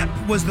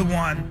 Depp was the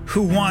one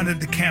who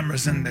wanted the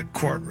cameras in the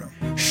courtroom.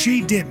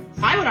 She didn't.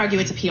 I would argue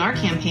it's a PR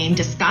campaign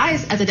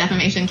disguised as a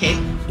defamation case.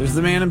 There's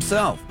the man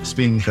himself. It's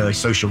been a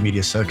social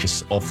media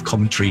circus of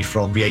commentary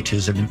from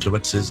creators and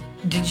influencers.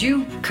 Did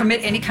you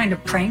commit any kind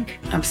of prank?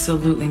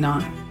 Absolutely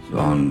not.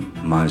 On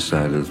my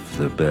side of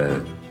the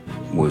bed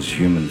was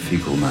human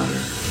fecal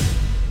matter.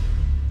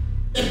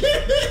 These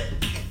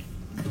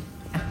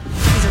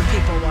are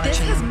people watching. This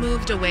has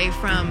moved away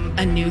from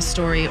a news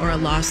story or a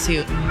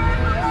lawsuit,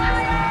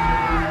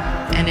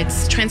 and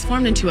it's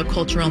transformed into a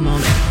cultural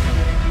moment.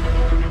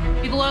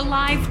 People are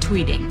live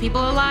tweeting.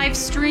 People are live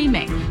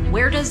streaming.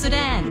 Where does it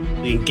end?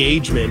 The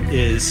engagement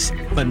is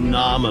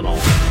phenomenal.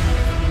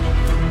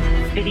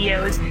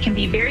 Videos can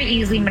be very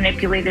easily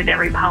manipulated and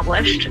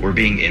republished. We're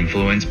being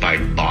influenced by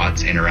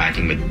bots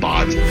interacting with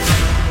bots.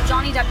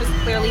 Johnny Depp is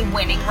clearly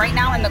winning right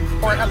now in the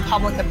court of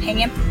public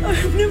opinion.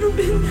 I've never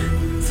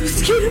been so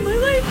scared in my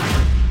life.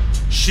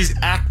 She's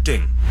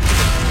acting.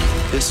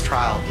 This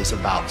trial is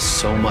about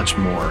so much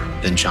more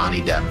than Johnny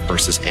Depp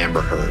versus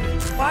Amber Heard.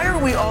 Why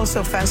are we all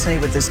so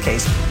fascinated with this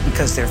case?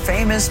 Because they're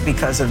famous,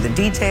 because of the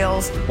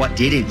details. What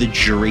did the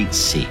jury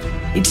see?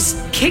 You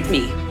just kicked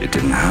me. It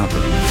didn't happen.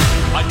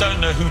 I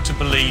don't know who to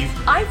believe.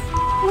 I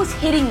was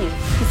hitting you.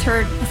 Miss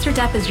Heard, Mr.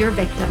 Depp is your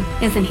victim,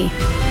 isn't he?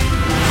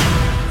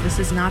 This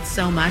is not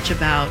so much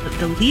about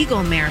the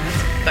legal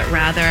merits, but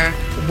rather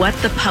what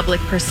the public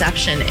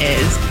perception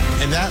is.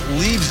 And that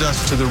leads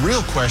us to the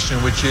real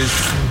question, which is,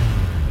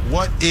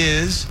 what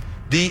is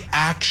the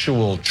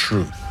actual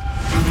truth?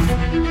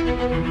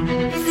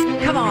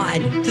 Come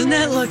on. Doesn't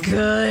that look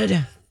good?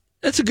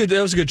 That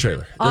was a good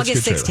trailer.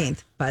 August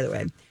 16th, by the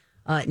way.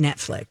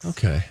 Netflix.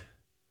 Okay.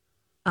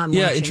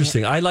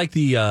 Interesting. I like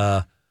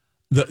the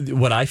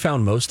what I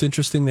found most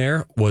interesting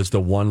there was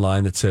the one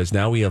line that says,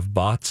 now we have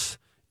bots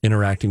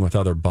interacting with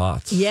other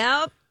bots.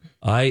 Yep.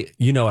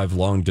 I've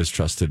long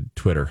distrusted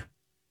Twitter.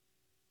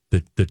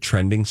 The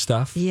trending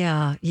stuff.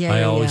 Yeah.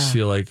 I always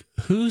feel like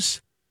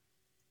who's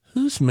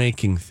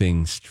making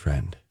things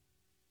trend?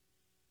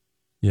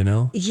 You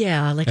know?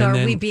 Yeah, like are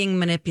we being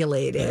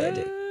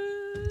manipulated?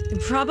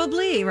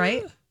 Probably,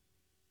 right?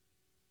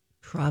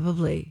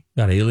 Probably.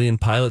 Got alien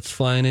pilots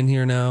flying in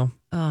here now.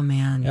 Oh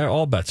man.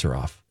 All bets are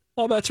off.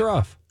 All bets are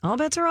off. All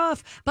bets are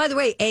off. By the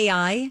way,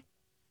 AI,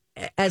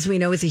 as we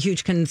know, is a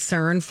huge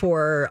concern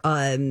for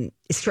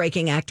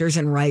striking actors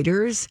and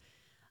writers.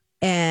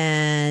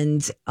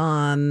 And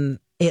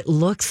it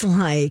looks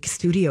like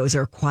studios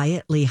are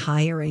quietly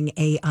hiring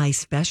AI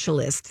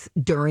specialists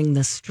during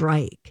the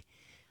strike.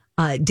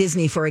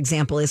 Disney, for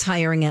example, is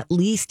hiring at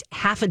least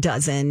half a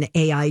dozen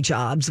AI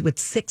jobs with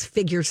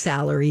six-figure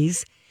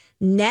salaries.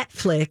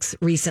 Netflix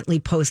recently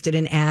posted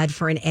an ad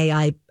for an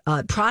AI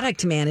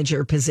product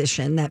manager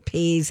position that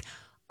pays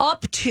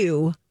up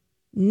to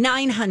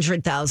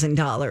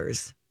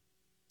 $900,000.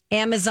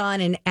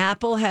 Amazon and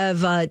Apple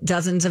have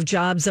dozens of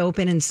jobs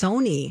open, and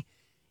Sony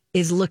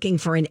is looking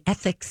for an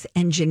ethics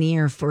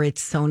engineer for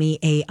its Sony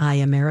AI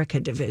America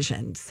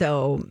division.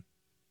 So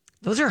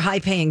those are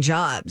high-paying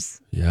jobs.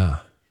 Yeah.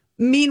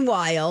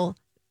 Meanwhile,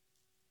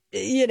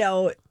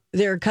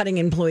 they're cutting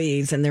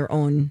employees in their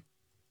own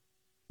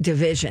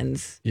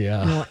divisions.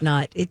 Yeah. And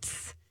whatnot.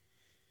 It's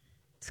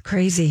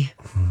crazy.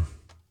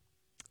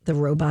 The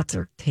robots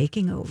are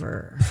taking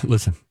over.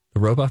 Listen, the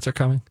robots are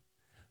coming.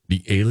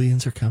 The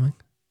aliens are coming.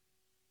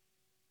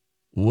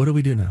 What do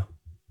we do now?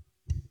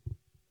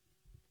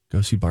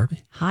 Go see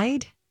Barbie?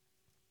 Hide?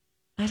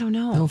 I don't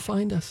know. They'll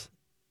find us.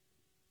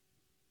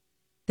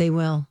 They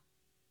will.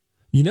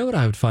 You know what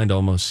I would find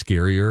almost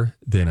scarier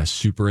than a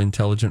super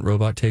intelligent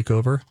robot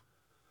takeover?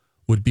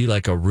 Would be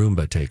like a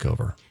Roomba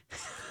takeover.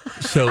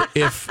 So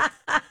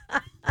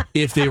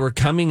if they were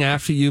coming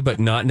after you, but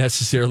not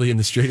necessarily in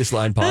the straightest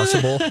line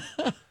possible,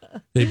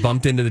 they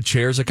bumped into the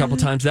chairs a couple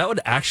times, that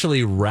would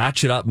actually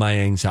ratchet up my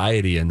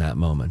anxiety in that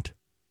moment.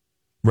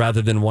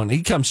 Rather than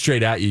he comes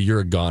straight at you, you're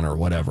a goner,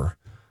 whatever.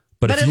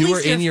 But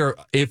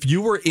if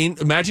you were in,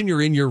 imagine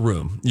you're in your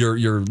room, your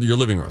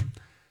living room.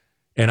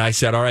 And I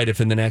said, all right, if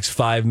in the next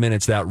 5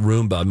 minutes that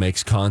Roomba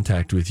makes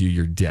contact with you,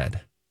 you're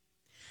dead.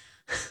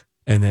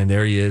 And then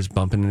there he is,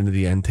 bumping into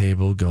the end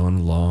table, going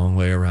a long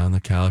way around the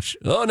couch.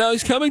 Oh, now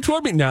he's coming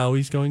toward me. Now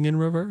he's going in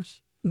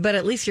reverse. But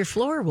at least your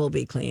floor will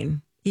be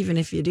clean, even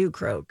if you do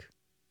croak.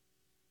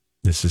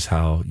 This is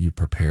how you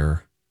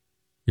prepare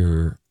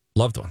your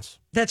loved ones.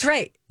 That's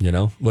right.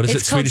 What is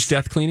it? Swedish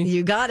death cleaning?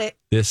 You got it.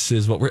 This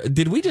is what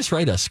did we just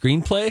write a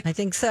screenplay? I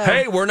think so.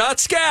 Hey, we're not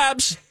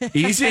scabs.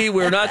 Easy,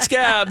 we're not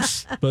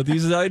scabs. But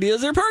these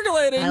ideas are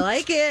percolating. I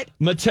like it.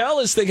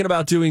 Mattel is thinking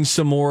about doing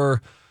some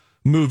more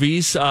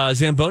movies.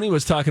 Zamboni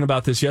was talking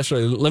about this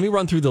yesterday. Let me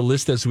run through the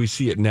list as we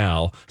see it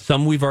now.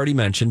 Some we've already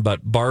mentioned,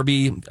 but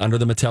Barbie under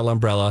the Mattel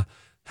umbrella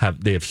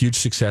have huge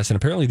success, and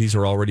apparently these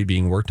are already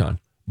being worked on.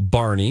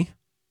 Barney,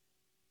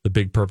 the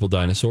big purple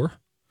dinosaur.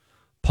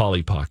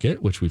 Polly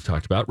Pocket, which we've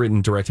talked about, written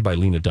and directed by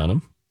Lena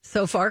Dunham.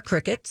 So far,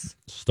 crickets.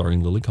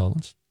 Starring Lily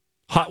Collins.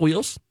 Hot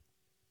Wheels.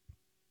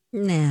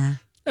 Nah.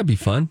 That'd be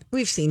fun.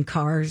 We've seen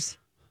Cars.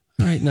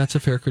 All right, and that's a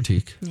fair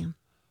critique. Yeah.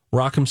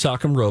 Rock'em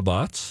Sock'em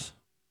Robots.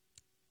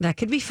 That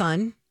could be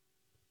fun.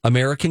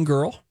 American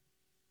Girl.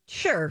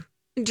 Sure.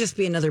 It'd just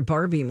be another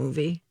Barbie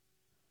movie.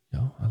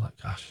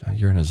 Gosh,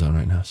 you're in a zone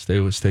right now. Stay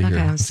here.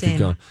 Let's keep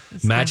going.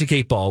 Magic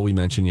 8 Ball, we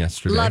mentioned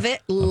yesterday. Love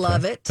it.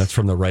 Love it. That's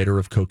from the writer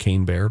of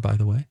Cocaine Bear, by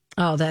the way.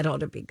 Oh, that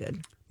ought to be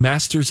good.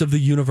 Masters of the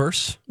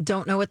Universe.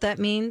 Don't know what that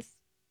means.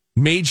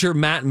 Major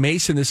Matt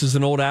Mason. This is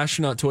an old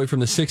astronaut toy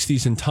from the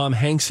 60s, and Tom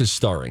Hanks is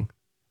starring.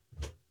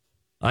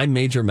 I'm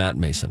Major Matt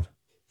Mason.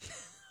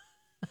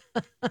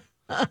 All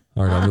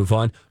right, I'll move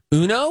on.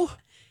 Uno?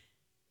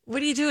 What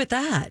do you do with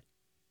that?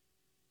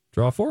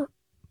 Draw 4.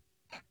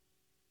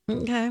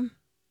 Okay.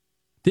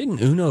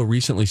 Didn't Uno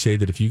recently say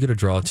that if you get a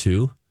draw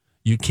 2,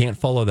 you can't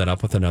follow that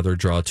up with another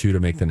draw 2 to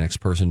make the next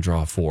person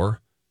draw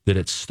 4? That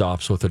it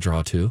stops with a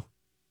draw 2?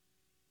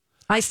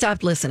 I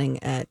stopped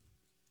listening at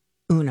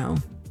Uno.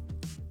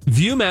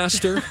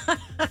 Viewmaster,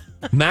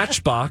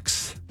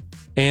 Matchbox,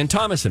 and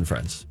Thomas and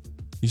Friends.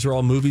 These are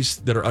all movies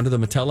that are under the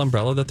Mattel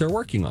umbrella that they're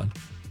working on.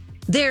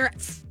 They're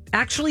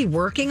actually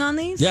working on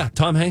these? Yeah,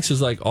 Tom Hanks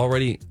is like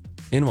already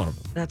in one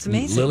of them. That's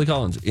amazing. Lily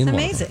Collins in one of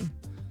them. Amazing.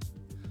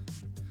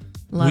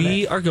 Love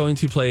We it. are going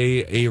to play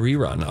a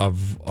rerun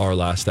of our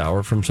last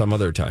hour from some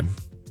other time.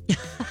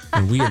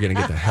 And we are going to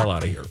get the hell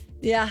out of here.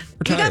 Yeah.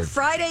 We're We got tired.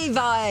 Friday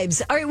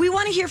vibes. All right, we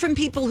want to hear from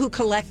people who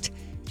collect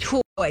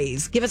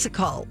toys. Give us a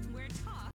call.